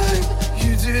a light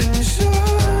you didn't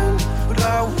shine, but I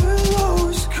will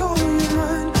always call you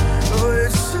mine. Oh,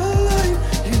 it's a light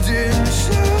you didn't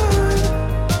shine.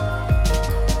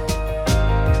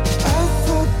 I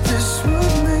thought this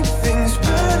would make things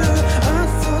better. I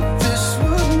thought this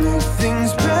would make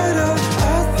things better.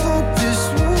 I thought this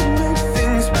would make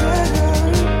things better.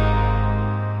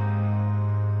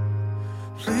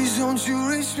 Please don't you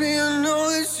reach me, I know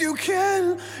that you can.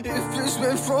 If it's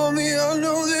meant for me, I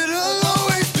know that I'll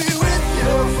always be with you.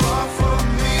 You're far from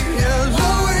me. Yeah, I'll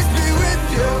always be with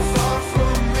you. You're far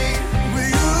from me.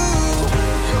 With you.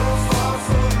 You're far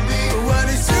from me. Why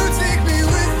did you take me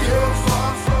with you? You're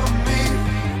far from me.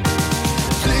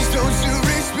 Please don't you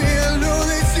reach me, I know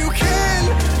that you can.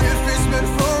 If it's meant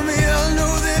for me, I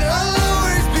know that I'll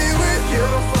always be with you.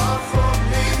 You're far from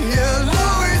me. Yeah, I'll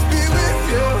always be with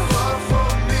you. You're far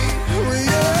from me. With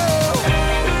you.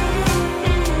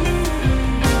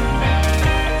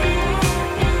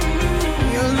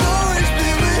 You'll always be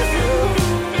with you.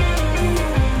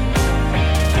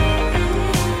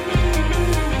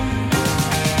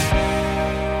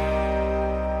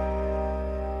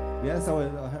 Yeah, so I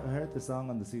heard the song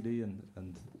on the CD and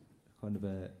kind of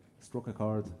struck a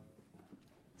chord.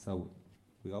 So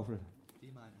we go for it.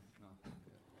 D minor. No.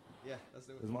 Yeah, let's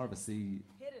do It it. was more of a C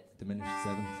diminished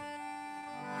seventh.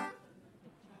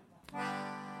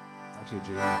 It's actually a G.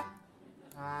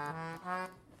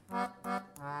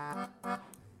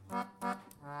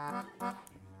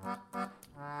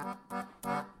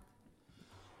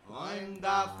 I'm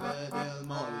Daffodil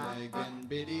Mulligan,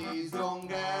 Biddy's young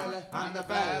girl, and the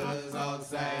fellas all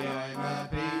say I'm a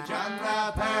peach and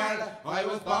a pearl. I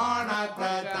was born at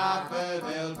the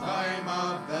daffodil time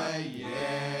of the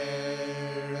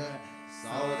year,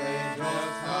 so they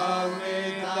just call me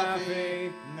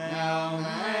Daffy. Now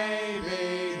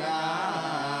maybe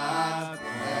that's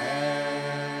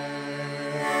where,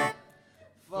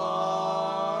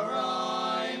 for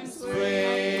I'm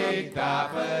sweet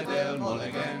daffodil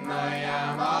mulligan. I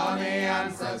am all me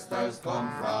ancestors come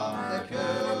from the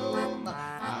Coombe,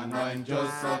 and I'm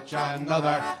just such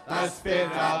another, the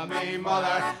spit of me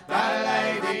mother, the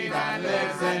lady that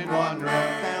lives in one room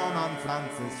down on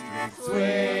Francis Street.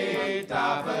 Sweet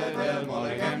daffodil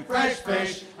mulligan, fresh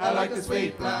fish, I like the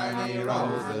sweet blarney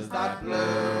roses that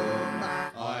bloom.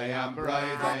 I am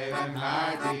bright, brave and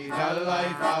hearty, the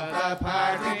life of the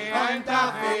party. I'm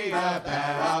Daffy, the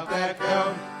belle of the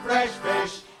Coombe. Fresh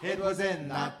fish, it was in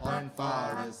that pine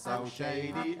forest so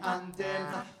shady and dim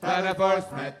that I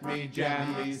first met me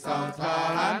Jenny, so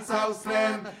tall and so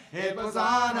slim. It was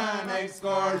on an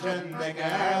excursion, the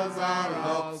girls all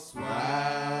looked swell,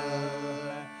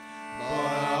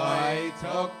 but I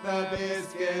took the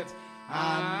biscuit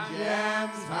and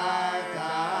Jem's heart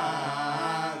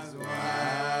as well.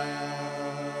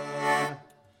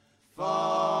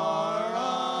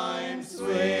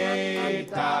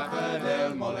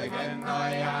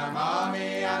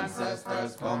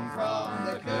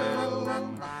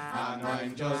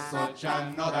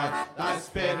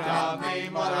 bit of me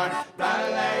mother, the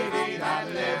lady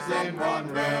that lives in one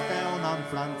room down on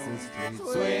Francis Street.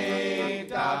 Sweet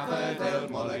daffodil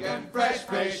mulligan, fresh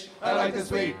fish, I like the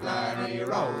sweet Blarney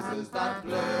roses that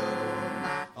bloom.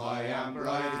 I am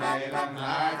bright, hale and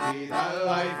hearty, the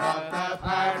life of the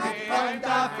party. I'm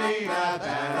Daffy, the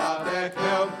belle of the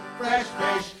coombe, fresh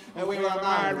fish. We were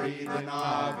married in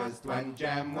August when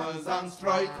Jem was on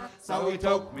strike, so he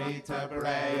took me to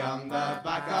Bray on the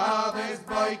back of his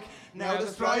bike. Now the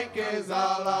strike is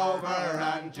all over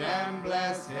and Jem,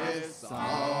 bless his soul,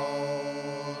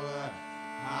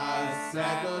 has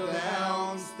settled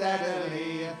down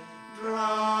steadily,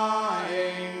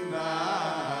 drawing the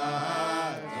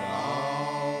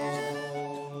dole.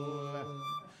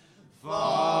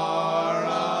 For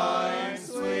I'm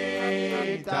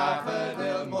sweet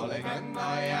daffodil mulligan,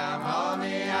 I am all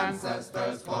me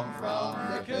ancestors come from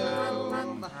the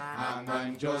coombe, and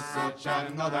I'm just such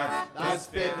another, the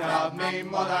spit of me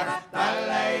mother, the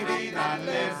lady that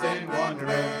lives in one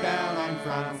room down on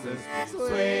Francis Street.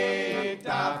 Sweet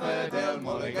daffodil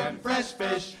mulligan, fresh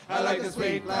fish, I like the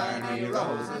sweet Blarney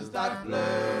roses that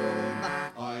bloom.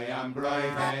 I am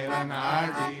bright, hale and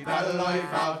hearty, the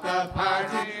life of the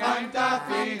party. I'm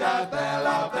Daffy, the belle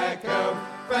of the coombe,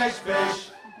 fresh fish.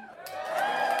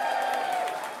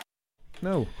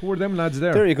 No, who were them lads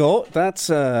there? There you go. That's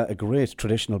a great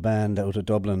traditional band out of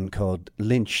Dublin called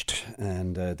Lynched,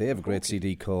 and they have a great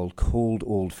CD called Cold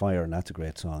Old Fire, and that's a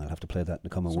great song. I'll have to play that in the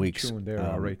coming weeks. Tune there,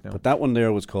 all right now. But that one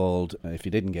there was called, if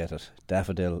you didn't get it,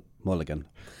 Daffodil Mulligan.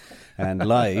 And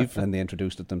live, and they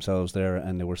introduced it themselves there,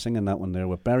 and they were singing that one there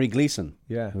with Barry Gleeson,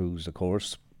 who's, of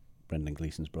course, Brendan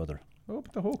Gleeson's brother. Oh,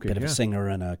 the whole bit of a singer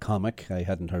and a comic. I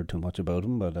hadn't heard too much about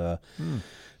him, but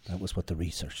that was what the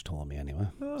research told me anyway.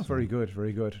 Oh, so, very good,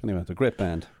 very good. Anyway, it's a great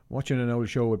band. Watching an old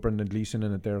show with Brendan Gleeson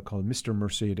in it there called Mr.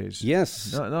 Mercedes.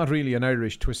 Yes. Not really an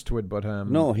Irish twist to it, but...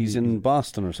 no, he's in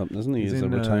Boston or something, isn't he? He's a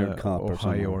retired cop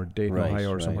Ohio or Dayton,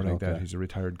 Ohio or somewhere like that. He's a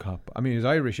retired cop. I mean, he's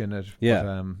Irish in it,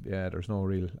 but there's no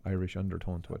real Irish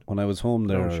undertone to it. When I was home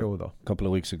there show, though. A couple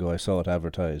of weeks ago, I saw it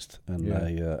advertised,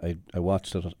 and I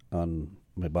watched it on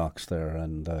my box there,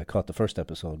 and I caught the first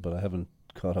episode, but I haven't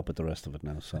caught up with the rest of it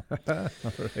now, so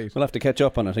right. We'll have to catch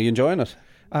up on it. Are you enjoying it?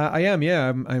 I am, yeah.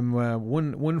 I'm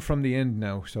one from the end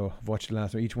now, so I've watched the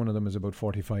last one. Each one of them is about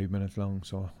 45 minutes long,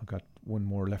 so I've got one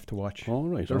more left to watch. All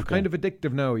right. They're kind of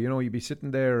addictive now, you know. You'd be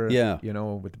sitting there, you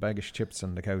know, with the bag of chips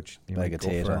on the couch. You bag might of go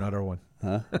tater. for another one.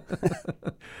 Huh?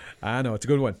 No, it's a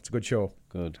good one. It's a good show.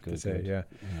 Good. Yeah,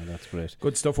 that's great.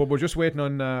 Good stuff. Well, we're just waiting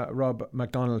on Rob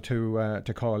Mc Donnell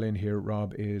to call in here.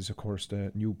 Rob is, of course,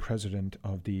 the new president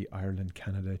of the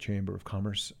Ireland-Canada Chamber of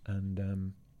Commerce,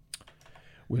 and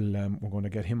we're going to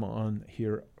get him on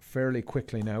here fairly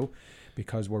quickly now,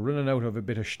 because we're running out of a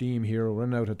bit of steam here. We're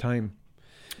running out of time.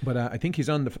 But I think he's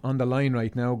on the line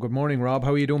right now. Good morning, Rob.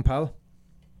 How are you doing, pal?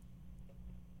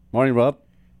 Morning, Rob.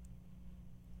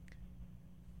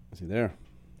 Is he there?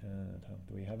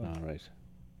 Do we have him? All right.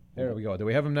 There we go. Do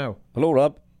we have him now? Hello,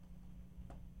 Rob.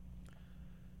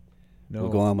 No.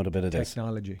 We'll go on with a bit of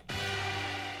technology.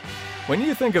 When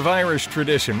you think of Irish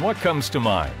tradition, what comes to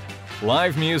mind?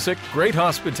 Live music, great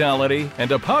hospitality,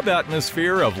 and a pub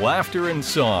atmosphere of laughter and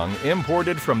song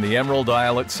imported from the Emerald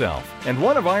Isle itself. And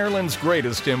one of Ireland's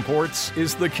greatest imports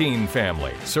is the Keane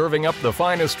family, serving up the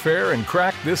finest fare and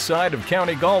crack this side of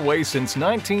County Galway since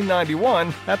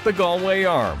 1991 at the Galway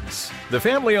Arms. The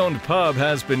family-owned pub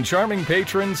has been charming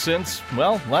patrons since,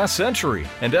 well, last century,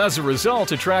 and as a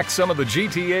result attracts some of the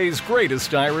GTA's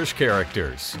greatest Irish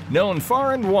characters. Known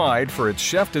far and wide for its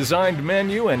chef-designed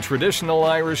menu and traditional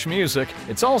Irish music,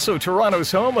 it's also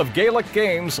Toronto's home of Gaelic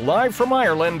games live from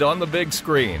Ireland on the big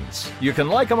screens. You can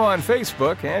like them on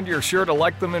Facebook, and you're sure to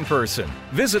like them in person.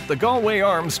 Visit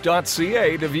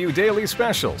thegalwayarms.ca to view daily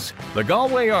specials. The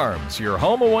Galway Arms, your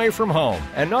home away from home,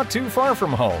 and not too far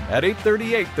from home, at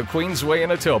 838 the Queensway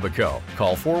in Etobicoke.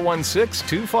 Call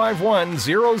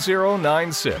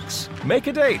 416-251-0096. Make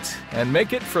a date, and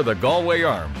make it for the Galway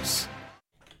Arms.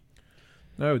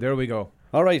 Oh, there we go.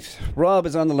 All right, Rob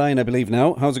is on the line, I believe,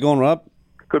 now. How's it going, Rob?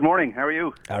 Good morning, how are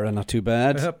you? Not too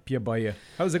bad. Up you by you.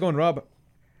 How's it going, Rob?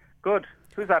 Good.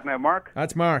 Who's that now, Mark?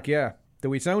 That's Mark, yeah. Do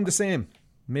we sound the same?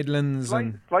 Midlands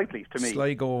and slightly to me.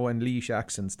 Sligo and Laois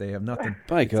accents, they have nothing.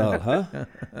 By God, huh?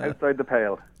 Outside the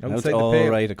pale. Outside the pale.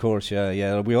 Right, of course,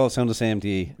 yeah. We all sound the same to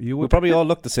you. We probably all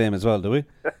look the same as well, do we?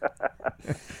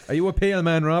 Are you a pale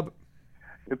man, Rob?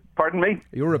 Pardon me?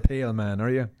 You're a pale man, are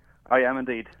you? I am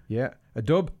indeed. Yeah. A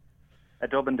dub? A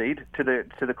dub indeed, to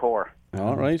the core.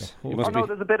 All right. No,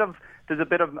 there's a bit of.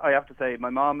 I have to say,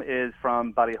 my mom is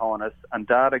from Ballyhonus, and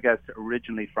Dad, I guess,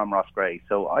 originally from Rossgrey.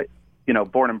 So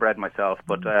born and bred myself,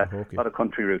 but a lot of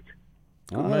country roots.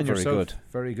 Good man very yourself. good.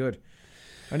 Very good.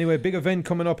 Anyway, big event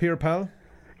coming up here, pal.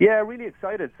 Yeah, really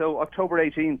excited. So October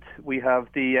 18th, we have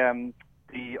the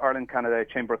Ireland Canada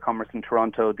Chamber of Commerce in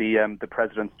Toronto, the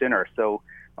President's Dinner. So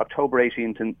October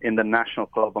 18th in the National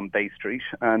Club on Bay Street,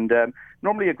 and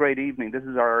normally a great evening. This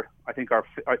is it's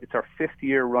our 5th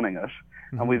year running it,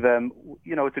 and we've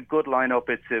it's a good lineup.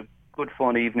 It's a good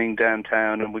fun evening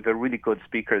downtown, and we've a really good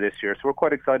speaker this year, so we're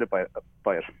quite excited by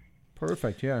it.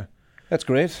 Perfect, yeah. That's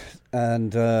great.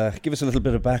 And give us a little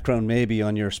bit of background maybe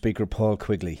on your speaker, Paul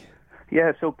Quigley.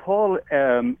 Yeah, so Paul,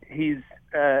 he's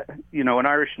an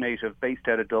Irish native based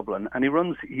out of Dublin, and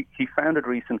he founded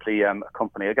recently a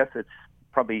company. I guess it's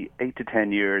probably 8 to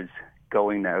 10 years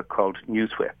going now, called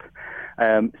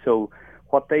NewsWhip. So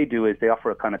what they do is they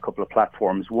offer a kind of couple of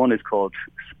platforms. One is called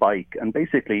Spike, and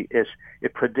basically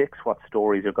it predicts what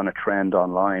stories are going to trend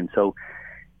online. So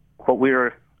what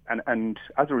and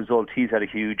as a result, he's had a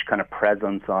huge kind of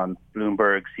presence on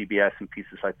Bloomberg, CBS, and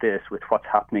pieces like this with what's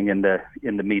happening in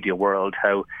the media world,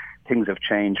 how things have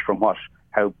changed from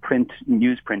how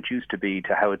newsprint used to be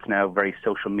to how it's now very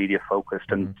social media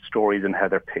focused and stories and how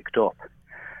they're picked up.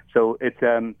 So it's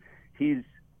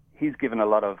he's given a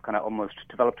lot of kind of almost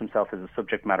developed himself as a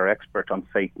subject matter expert on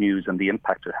fake news and the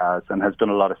impact it has, and has done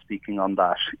a lot of speaking on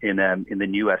that in the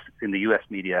US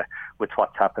media with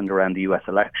what's happened around the US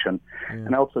election,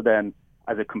 and also then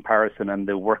as a comparison and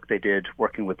the work they did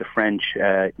working with the French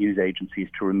news agencies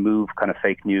to remove kind of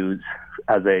fake news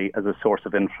as a source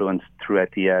of influence throughout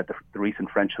the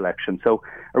recent French election. So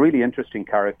a really interesting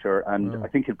character, and I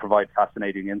think he'll provide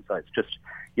fascinating insights. Just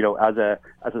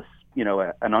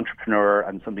an entrepreneur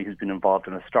and somebody who's been involved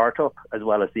in a startup, as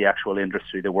well as the actual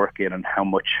industry they work in and how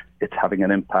much it's having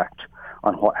an impact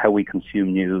on how we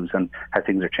consume news and how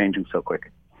things are changing so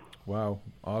quick. Wow,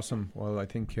 awesome. Well, I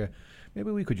think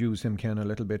maybe we could use him, Ken, a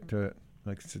little bit.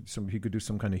 He could do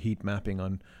some kind of heat mapping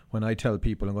on when I tell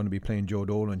people I'm going to be playing Joe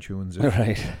Dolan tunes.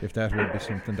 If that would be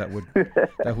something that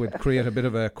would create a bit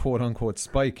of a quote unquote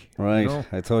spike. Right. You know?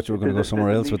 I thought you were going to go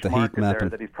somewhere else with the heat mapping.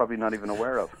 That he's probably not even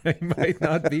aware of. He might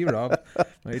not be, Rob.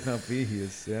 Might not be. He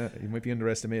is. Yeah, he might be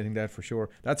underestimating that for sure.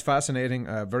 That's fascinating.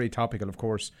 Very topical, of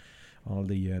course. All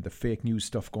the fake news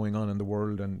stuff going on in the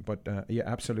world, but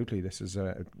absolutely, this is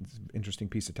an interesting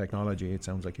piece of technology. It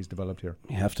sounds like he's developed here.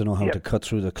 You have to know how to cut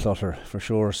through the clutter for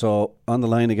sure. So on the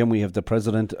line again, we have the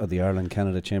president of the Ireland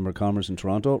Canada Chamber of Commerce in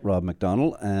Toronto, Rob Mc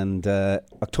Donnell, and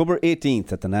October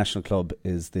 18th at the National Club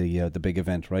is the big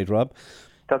event, right, Rob?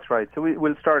 That's right. So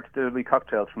we'll start. There'll be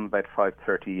cocktails from about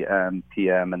 5:30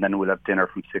 p.m. and then we'll have dinner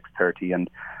from 6:30. And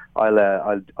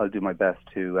I'll do my best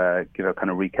to give a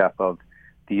kind of recap of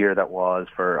the year that was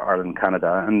for Ireland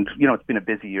Canada. And it's been a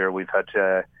busy year. We've had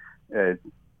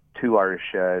 2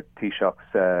 Irish tea shops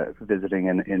visiting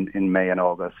in May and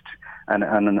August, and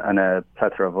a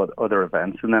plethora of other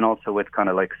events, and then also with kind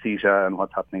of like CETA and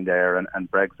what's happening there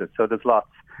and Brexit. So there's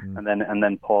lots, and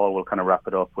then Paul will kind of wrap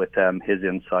it up with his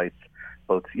insights,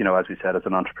 both as we said, as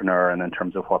an entrepreneur and in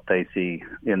terms of what they see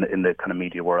in the kind of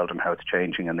media world and how it's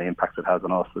changing and the impact it has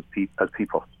on us as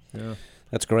people. Yeah.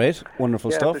 That's great.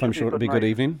 Wonderful stuff. I'm sure it'll be a good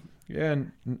evening. Yeah,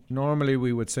 and normally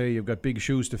we would say you've got big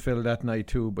shoes to fill that night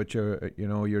too, but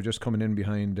you're just coming in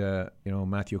behind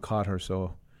Matthew Cotter,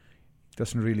 so it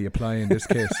doesn't really apply in this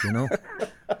case,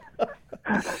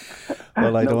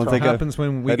 Well, I don't think happens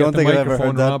when we I get don't the think I've ever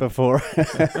microphone, heard that Rob. before.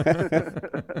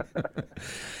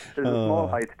 There's a small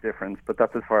height difference, but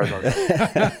that's as far as I'll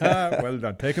go. Well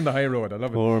done. Taking the high road. I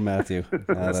love it. Poor Matthew.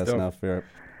 That's not fair.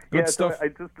 Good stuff. So I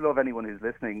just love anyone who's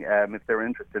listening. If they're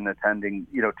interested in attending,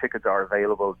 tickets are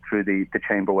available through the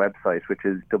Chamber website, which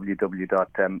is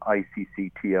www.iccto.com.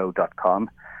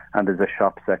 And there's a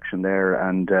shop section there,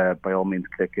 and by all means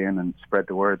click in and spread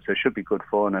the word. So it should be good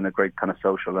fun and a great kind of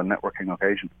social and networking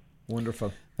occasion.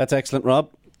 Wonderful. That's excellent, Rob.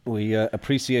 We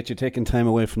appreciate you taking time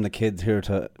away from the kids here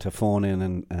to phone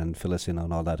in and fill us in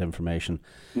on all that information.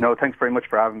 No, thanks very much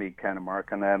for having me, Ken and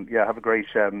Mark. And have a great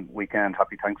weekend.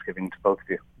 Happy Thanksgiving to both of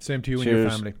you. Same to you and Cheers. your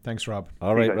family. Thanks, Rob.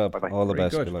 All right, Rob. Bye-bye. All the Very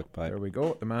best. good. Good luck. Bye. There we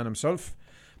go. The man himself,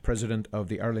 President of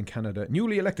the Ireland Canada,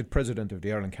 newly elected President of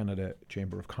the Ireland Canada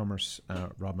Chamber of Commerce,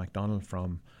 Rob Mc Donnell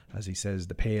from, as he says,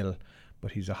 the Pale,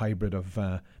 but he's a hybrid of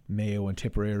Mayo and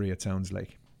Tipperary, it sounds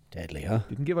like. Deadly, huh?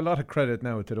 You can give a lot of credit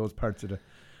now to those parts of the...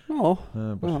 No.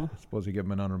 But I suppose you give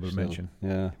him an honourable mention.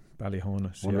 Yeah.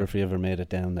 Ballyhonus. Wonder if he ever made it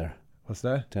down there. What's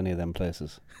that? To any of them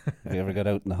places. If he ever got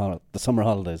out in the summer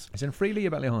holidays. He's in Freely,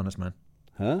 Ballyhonus, man.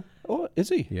 Huh? Oh, is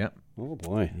he? Yeah. Oh,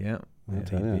 boy. Yeah. I'll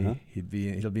tell you, huh?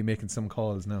 He'll be making some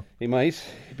calls now. He might.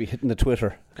 He'd be hitting the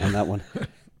Twitter on that one.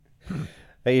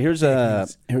 Hey, here's a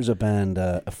band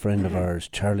a friend of ours,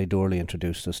 Charlie Dorley,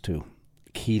 introduced us to.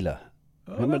 Keela.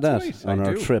 Remember that? Right. On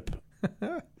our trip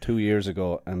 2 years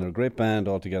ago, and they're a great band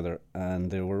altogether.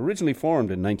 And they were originally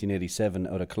formed in 1987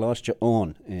 out of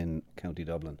Coláiste in County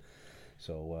Dublin.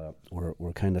 So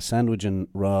we're kind of sandwiching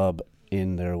Rob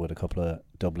in there with a couple of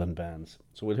Dublin bands.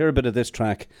 So we'll hear a bit of this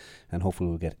track, and hopefully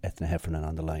we'll get Eithne Heffernan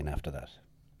on the line after that.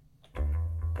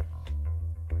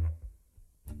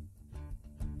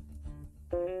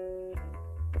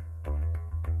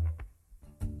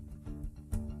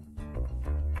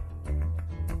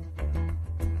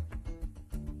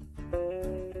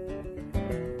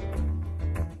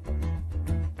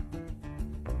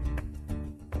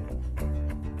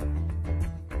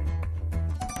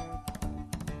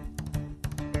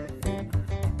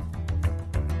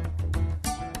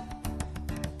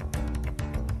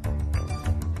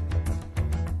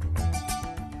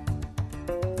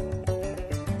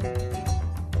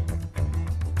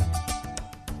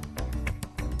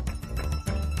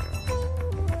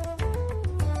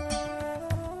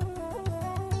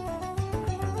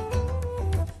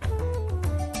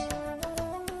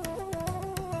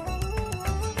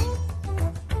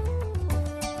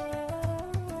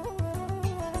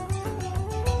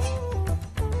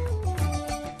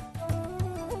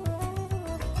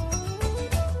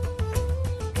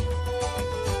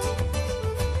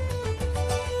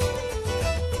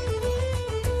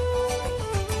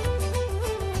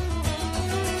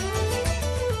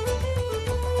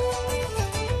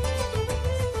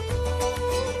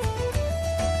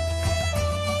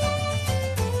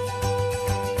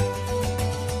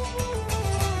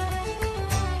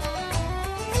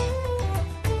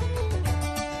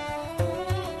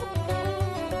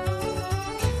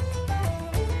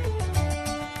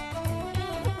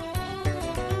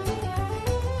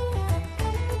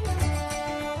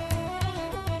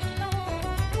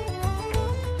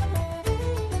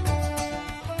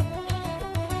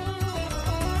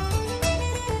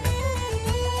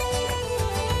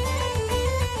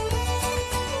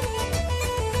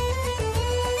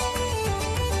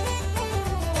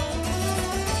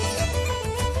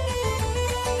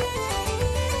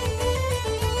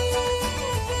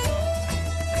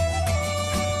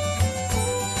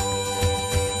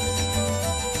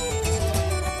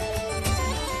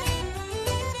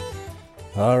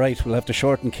 All right, we'll have to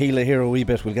shorten Keela here a wee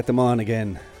bit. We'll get them on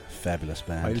again. Fabulous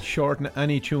band. I'll shorten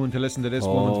any tune to listen to this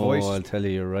woman's voice. Oh, I'll tell you,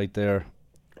 you're right there.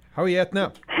 How are you at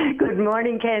now? Good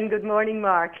morning, Ken. Good morning,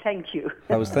 Mark. Thank you.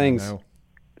 How's things?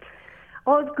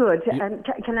 All's good. And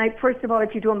can I, first of all,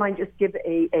 if you don't mind, just give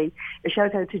a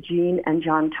shout out to Jean and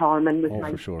John Tallman with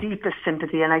my deepest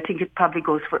sympathy, and I think it probably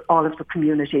goes for all of the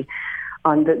community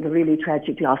on the really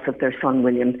tragic loss of their son,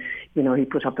 William. You know, he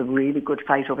put up a really good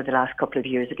fight over the last couple of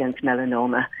years against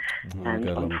melanoma and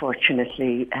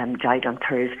unfortunately died on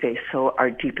Thursday. So our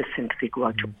deepest sympathy go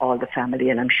out to all the family,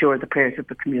 and I'm sure the prayers of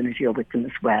the community are with them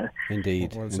as well.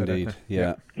 Indeed, indeed.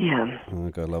 Yeah. Yeah. Oh,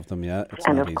 God, love them, yeah. It's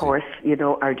and not of easy. course, you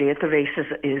know, our Day at the Races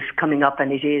is coming up,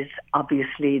 and it is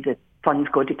obviously the funds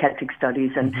go to Celtic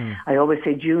Studies, and I always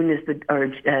say Jean is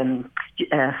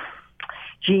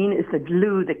the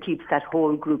glue that keeps that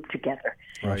whole group together.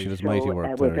 Oh, she does mighty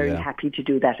work we're there, very happy to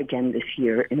do that again this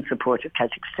year in support of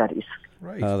Celtic Studies.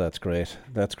 Right. Oh, that's great.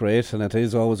 That's great, and it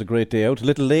is always a great day out. A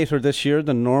little later this year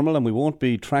than normal, and we won't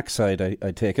be trackside, I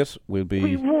take it. We'll be...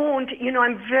 We won't. You know,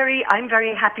 I'm very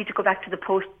happy to go back to the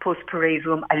post-parade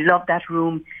room. I love that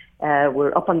room.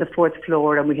 We're up on the 4th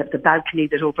floor, and we have the balcony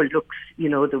that overlooks, you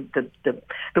know, the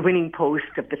winning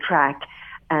post of the track.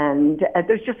 And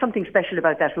there's just something special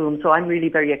about that room. So I'm really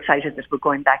very excited that we're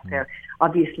going back there.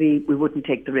 Obviously, we wouldn't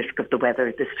take the risk of the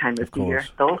weather this time of the year,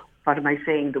 though. What am I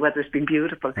saying? The weather's been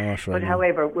beautiful. Oh, sure, but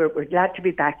however, we're glad to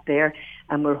be back there,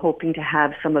 and we're hoping to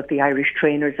have some of the Irish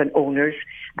trainers and owners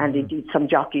and indeed some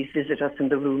jockeys visit us in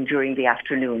the room during the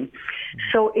afternoon.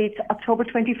 So it's October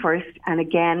 21st, and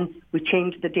again, we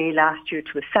changed the day last year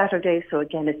to a Saturday. So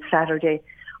again, it's Saturday,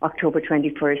 October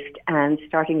 21st, and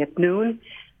starting at noon.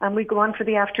 And we go on for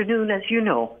the afternoon, as you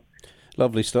know.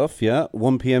 Lovely stuff, yeah.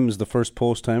 1 p.m. is the first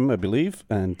post time, I believe.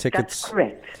 And tickets. That's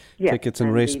correct. Yes, tickets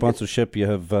and race sponsorship, you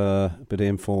have a bit of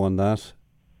info on that.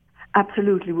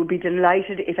 Absolutely. We'll be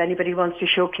delighted if anybody wants to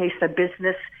showcase their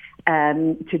business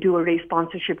to do a race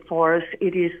sponsorship for us.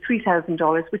 It is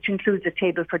 $3,000, which includes a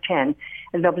table for 10,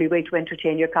 a lovely way to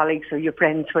entertain your colleagues or your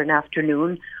friends for an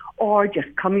afternoon. Or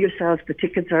just come yourselves. The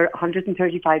tickets are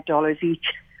 $135 each.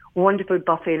 Wonderful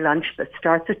buffet lunch that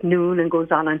starts at noon and goes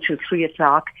on until 3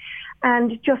 o'clock.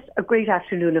 And just a great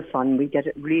afternoon of fun. We get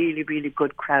a really, really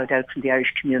good crowd out from the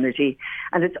Irish community.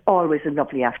 And it's always a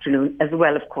lovely afternoon. As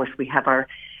well, of course, we have our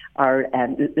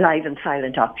live and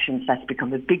silent auctions. That's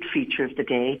become a big feature of the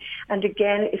day. And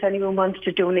again, if anyone wants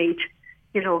to donate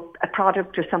a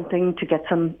product or something to get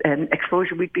some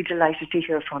exposure, we'd be delighted to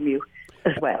hear from you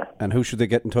as well. And who should they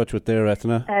get in touch with there,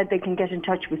 Eithne? They can get in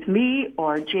touch with me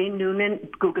or Jane Noonan.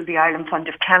 Google the Ireland Fund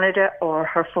of Canada, or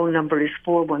her phone number is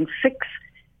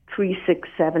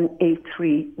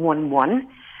 416-367-8311.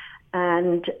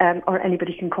 And or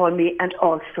anybody can call me. And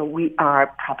also, we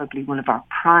are probably one of our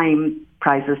prime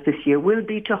prizes this year will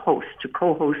be to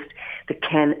co-host the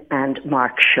Ken and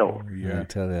Mark show. Yeah, I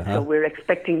tell you, So we're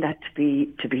expecting that to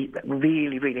be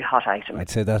really, really hot item. I'd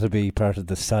say that'll be part of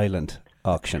the silent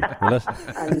auction, will it?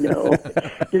 I know.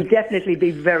 You'll definitely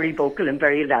be very vocal and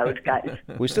very loud, guys.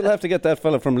 We still have to get that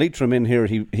fella from Leitrim in here.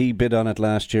 He bid on it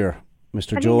last year.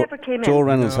 Mr. And Joe he never came Joe in.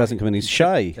 Reynolds hasn't come in. He's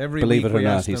shy, believe it or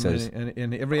not, he says.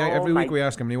 And every week we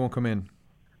ask him and he won't come in.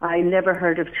 I never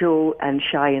heard of Joe and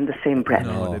Shy in the same breath.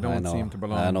 No, they don't seem to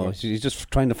belong. I know. He's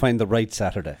just trying to find the right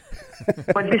Saturday.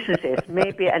 Well, this is it.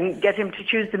 Maybe, and get him to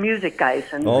choose the music, guys.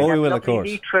 And we have will, of course.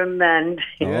 Leitrim and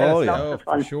Oh, yeah. lots of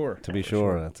fun. For sure. To be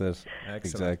sure, that's it. Excellent.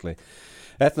 Exactly.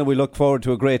 Eithne, we look forward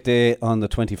to a great day on the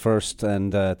 21st,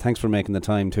 and thanks for making the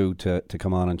time to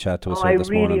come on and chat to us here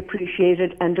this morning. I really appreciate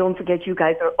it, and don't forget, you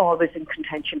guys are always in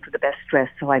contention for the best dress,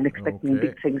 so I'm expecting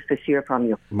big things this year from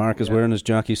you. Mark is wearing his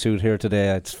jockey suit here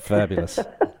today. It's fabulous.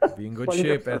 Be in good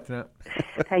shape, Eithne.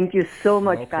 Thank you so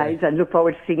much, guys, and look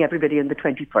forward to seeing everybody on the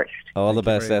 21st. All the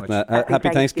best, Eithne. Happy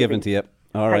Thanksgiving to you.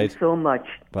 All right. Thanks so much.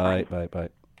 Bye.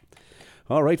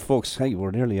 All right, folks. Hey,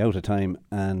 we're nearly out of time,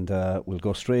 and we'll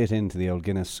go straight into the old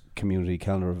Guinness Community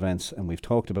Calendar events, and we've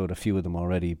talked about a few of them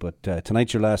already, but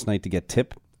tonight's your last night to get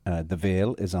tip. The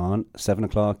Veil is on 7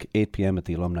 o'clock, 8 p.m. at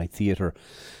the Alumni Theatre.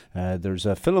 There's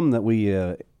a film that we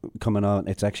coming on.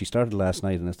 It's actually started last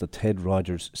night, and it's the Ted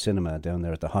Rogers Cinema down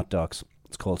there at the Hot Docks.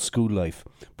 It's called School Life.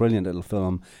 Brilliant little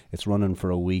film. It's running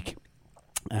for a week,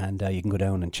 and you can go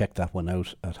down and check that one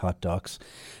out at Hot Docks.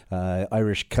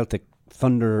 Irish Celtic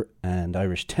Thunder and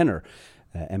Irish tenor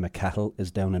Emma Cattle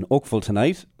is down in Oakville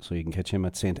tonight, so you can catch him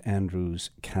at St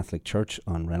Andrew's Catholic Church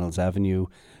on Reynolds Avenue,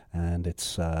 and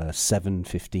it's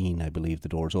 7:15, I believe the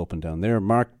doors open down there.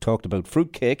 Mark talked about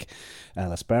fruitcake.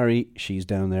 Alice Barry, she's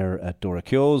down there at Dora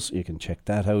Keogh's. You can check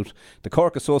that out. The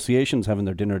Cork Association's having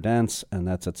their dinner dance, and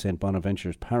that's at St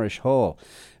Bonaventure's Parish Hall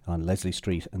on Leslie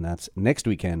Street, and that's next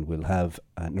weekend. We'll have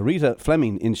Narita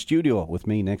Fleming in studio with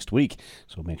me next week,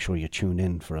 so make sure you tune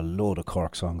in for a load of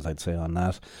Cork songs, I'd say, on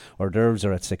that. Hors d'oeuvres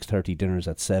are at 6:30, dinners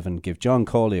at 7. Give John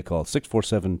Cawley a call,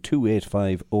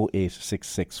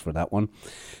 647-285-0866 for that one.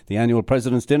 The annual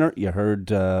President's Dinner, you heard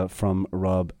from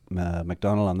Rob Mc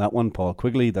Donnell on that one. Paul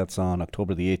Quigley, that's on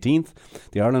October the 18th.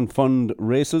 The Ireland Fund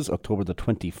races, October the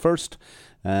 21st.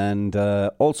 And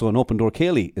also an Open Door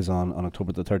Ceol is on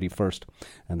October the 31st,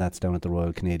 and that's down at the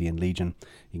Royal Canadian Legion.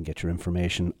 You can get your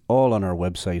information all on our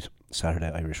website,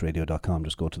 SaturdayIrishRadio.com.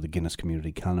 Just go to the Guinness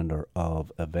Community Calendar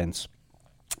of Events,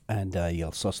 and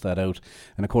you'll suss that out.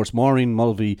 And of course, Maureen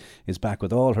Mulvey is back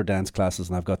with all her dance classes,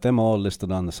 and I've got them all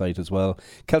listed on the site as well.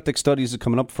 Celtic Studies is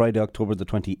coming up Friday, October the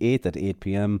 28th at 8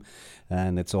 p.m,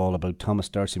 and it's all about Thomas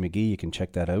D'Arcy McGee. You can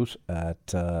check that out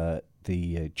at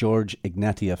the George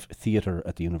Ignatieff Theatre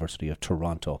at the University of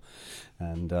Toronto.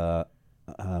 And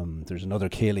there's another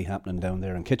Ceol happening down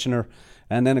there in Kitchener.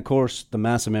 And then, of course, the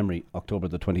Mass of Memory, October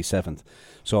the 27th.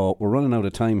 So we're running out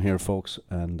of time here, folks,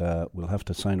 and we'll have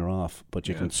to sign her off. But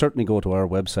you can certainly go to our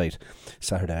website,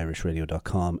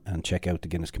 SaturdayIrishRadio.com, and check out the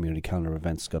Guinness Community Calendar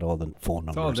events. It's got all the phone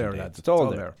numbers. It's all there, lads. It's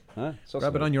all there. Huh?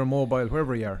 Grab it on your mobile,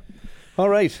 wherever you are. All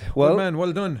right, well, good man,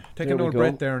 well done. Take a little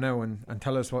breath there now and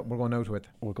tell us what we're going out with.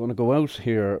 We're going to go out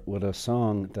here with a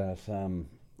song that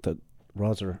that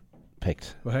Roser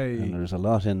picked. Hey. And there's a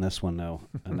lot in this one now.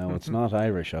 And now it's not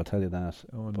Irish, I'll tell you that.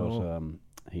 Oh, but no.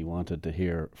 he wanted to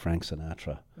hear Frank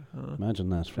Sinatra. Imagine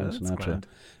that, Frank Sinatra. Grand.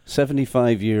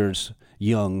 75 years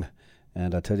young,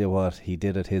 and I tell you what, he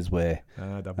did it his way.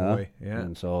 That boy, yeah.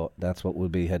 And so that's what we'll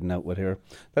be heading out with here.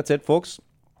 That's it, folks.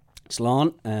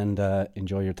 Slán, and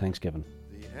enjoy your Thanksgiving.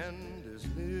 The end is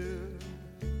near,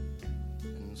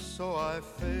 and so I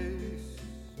face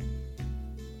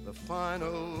the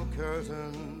final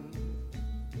curtain.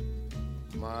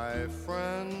 My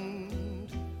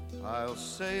friend, I'll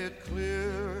say it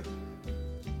clear,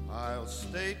 I'll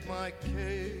state my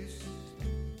case,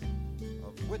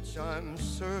 of which I'm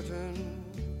certain.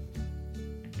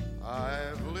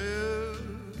 I've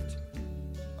lived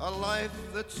a life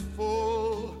that's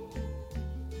full.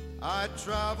 I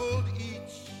traveled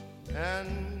each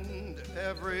and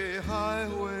every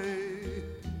highway,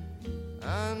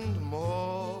 and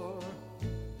more,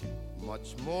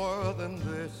 much more than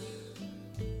this,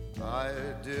 I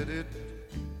did it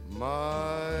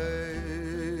my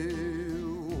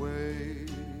way.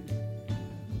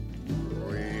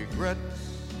 Regrets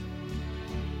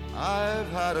I've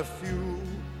had a few,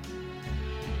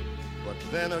 but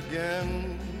then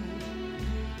again,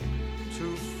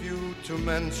 too few to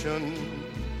mention.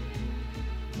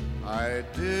 I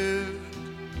did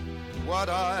what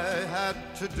I had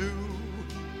to do,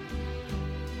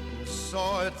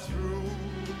 saw it through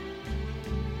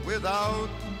without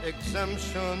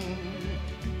exemption.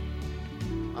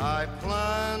 I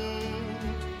planned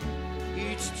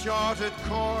each charted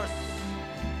course,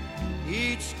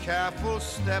 each careful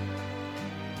step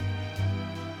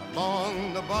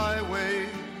along the byway.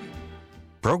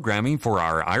 Programming for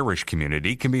our Irish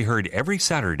community can be heard every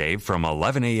Saturday from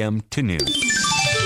 11 a.m. to noon.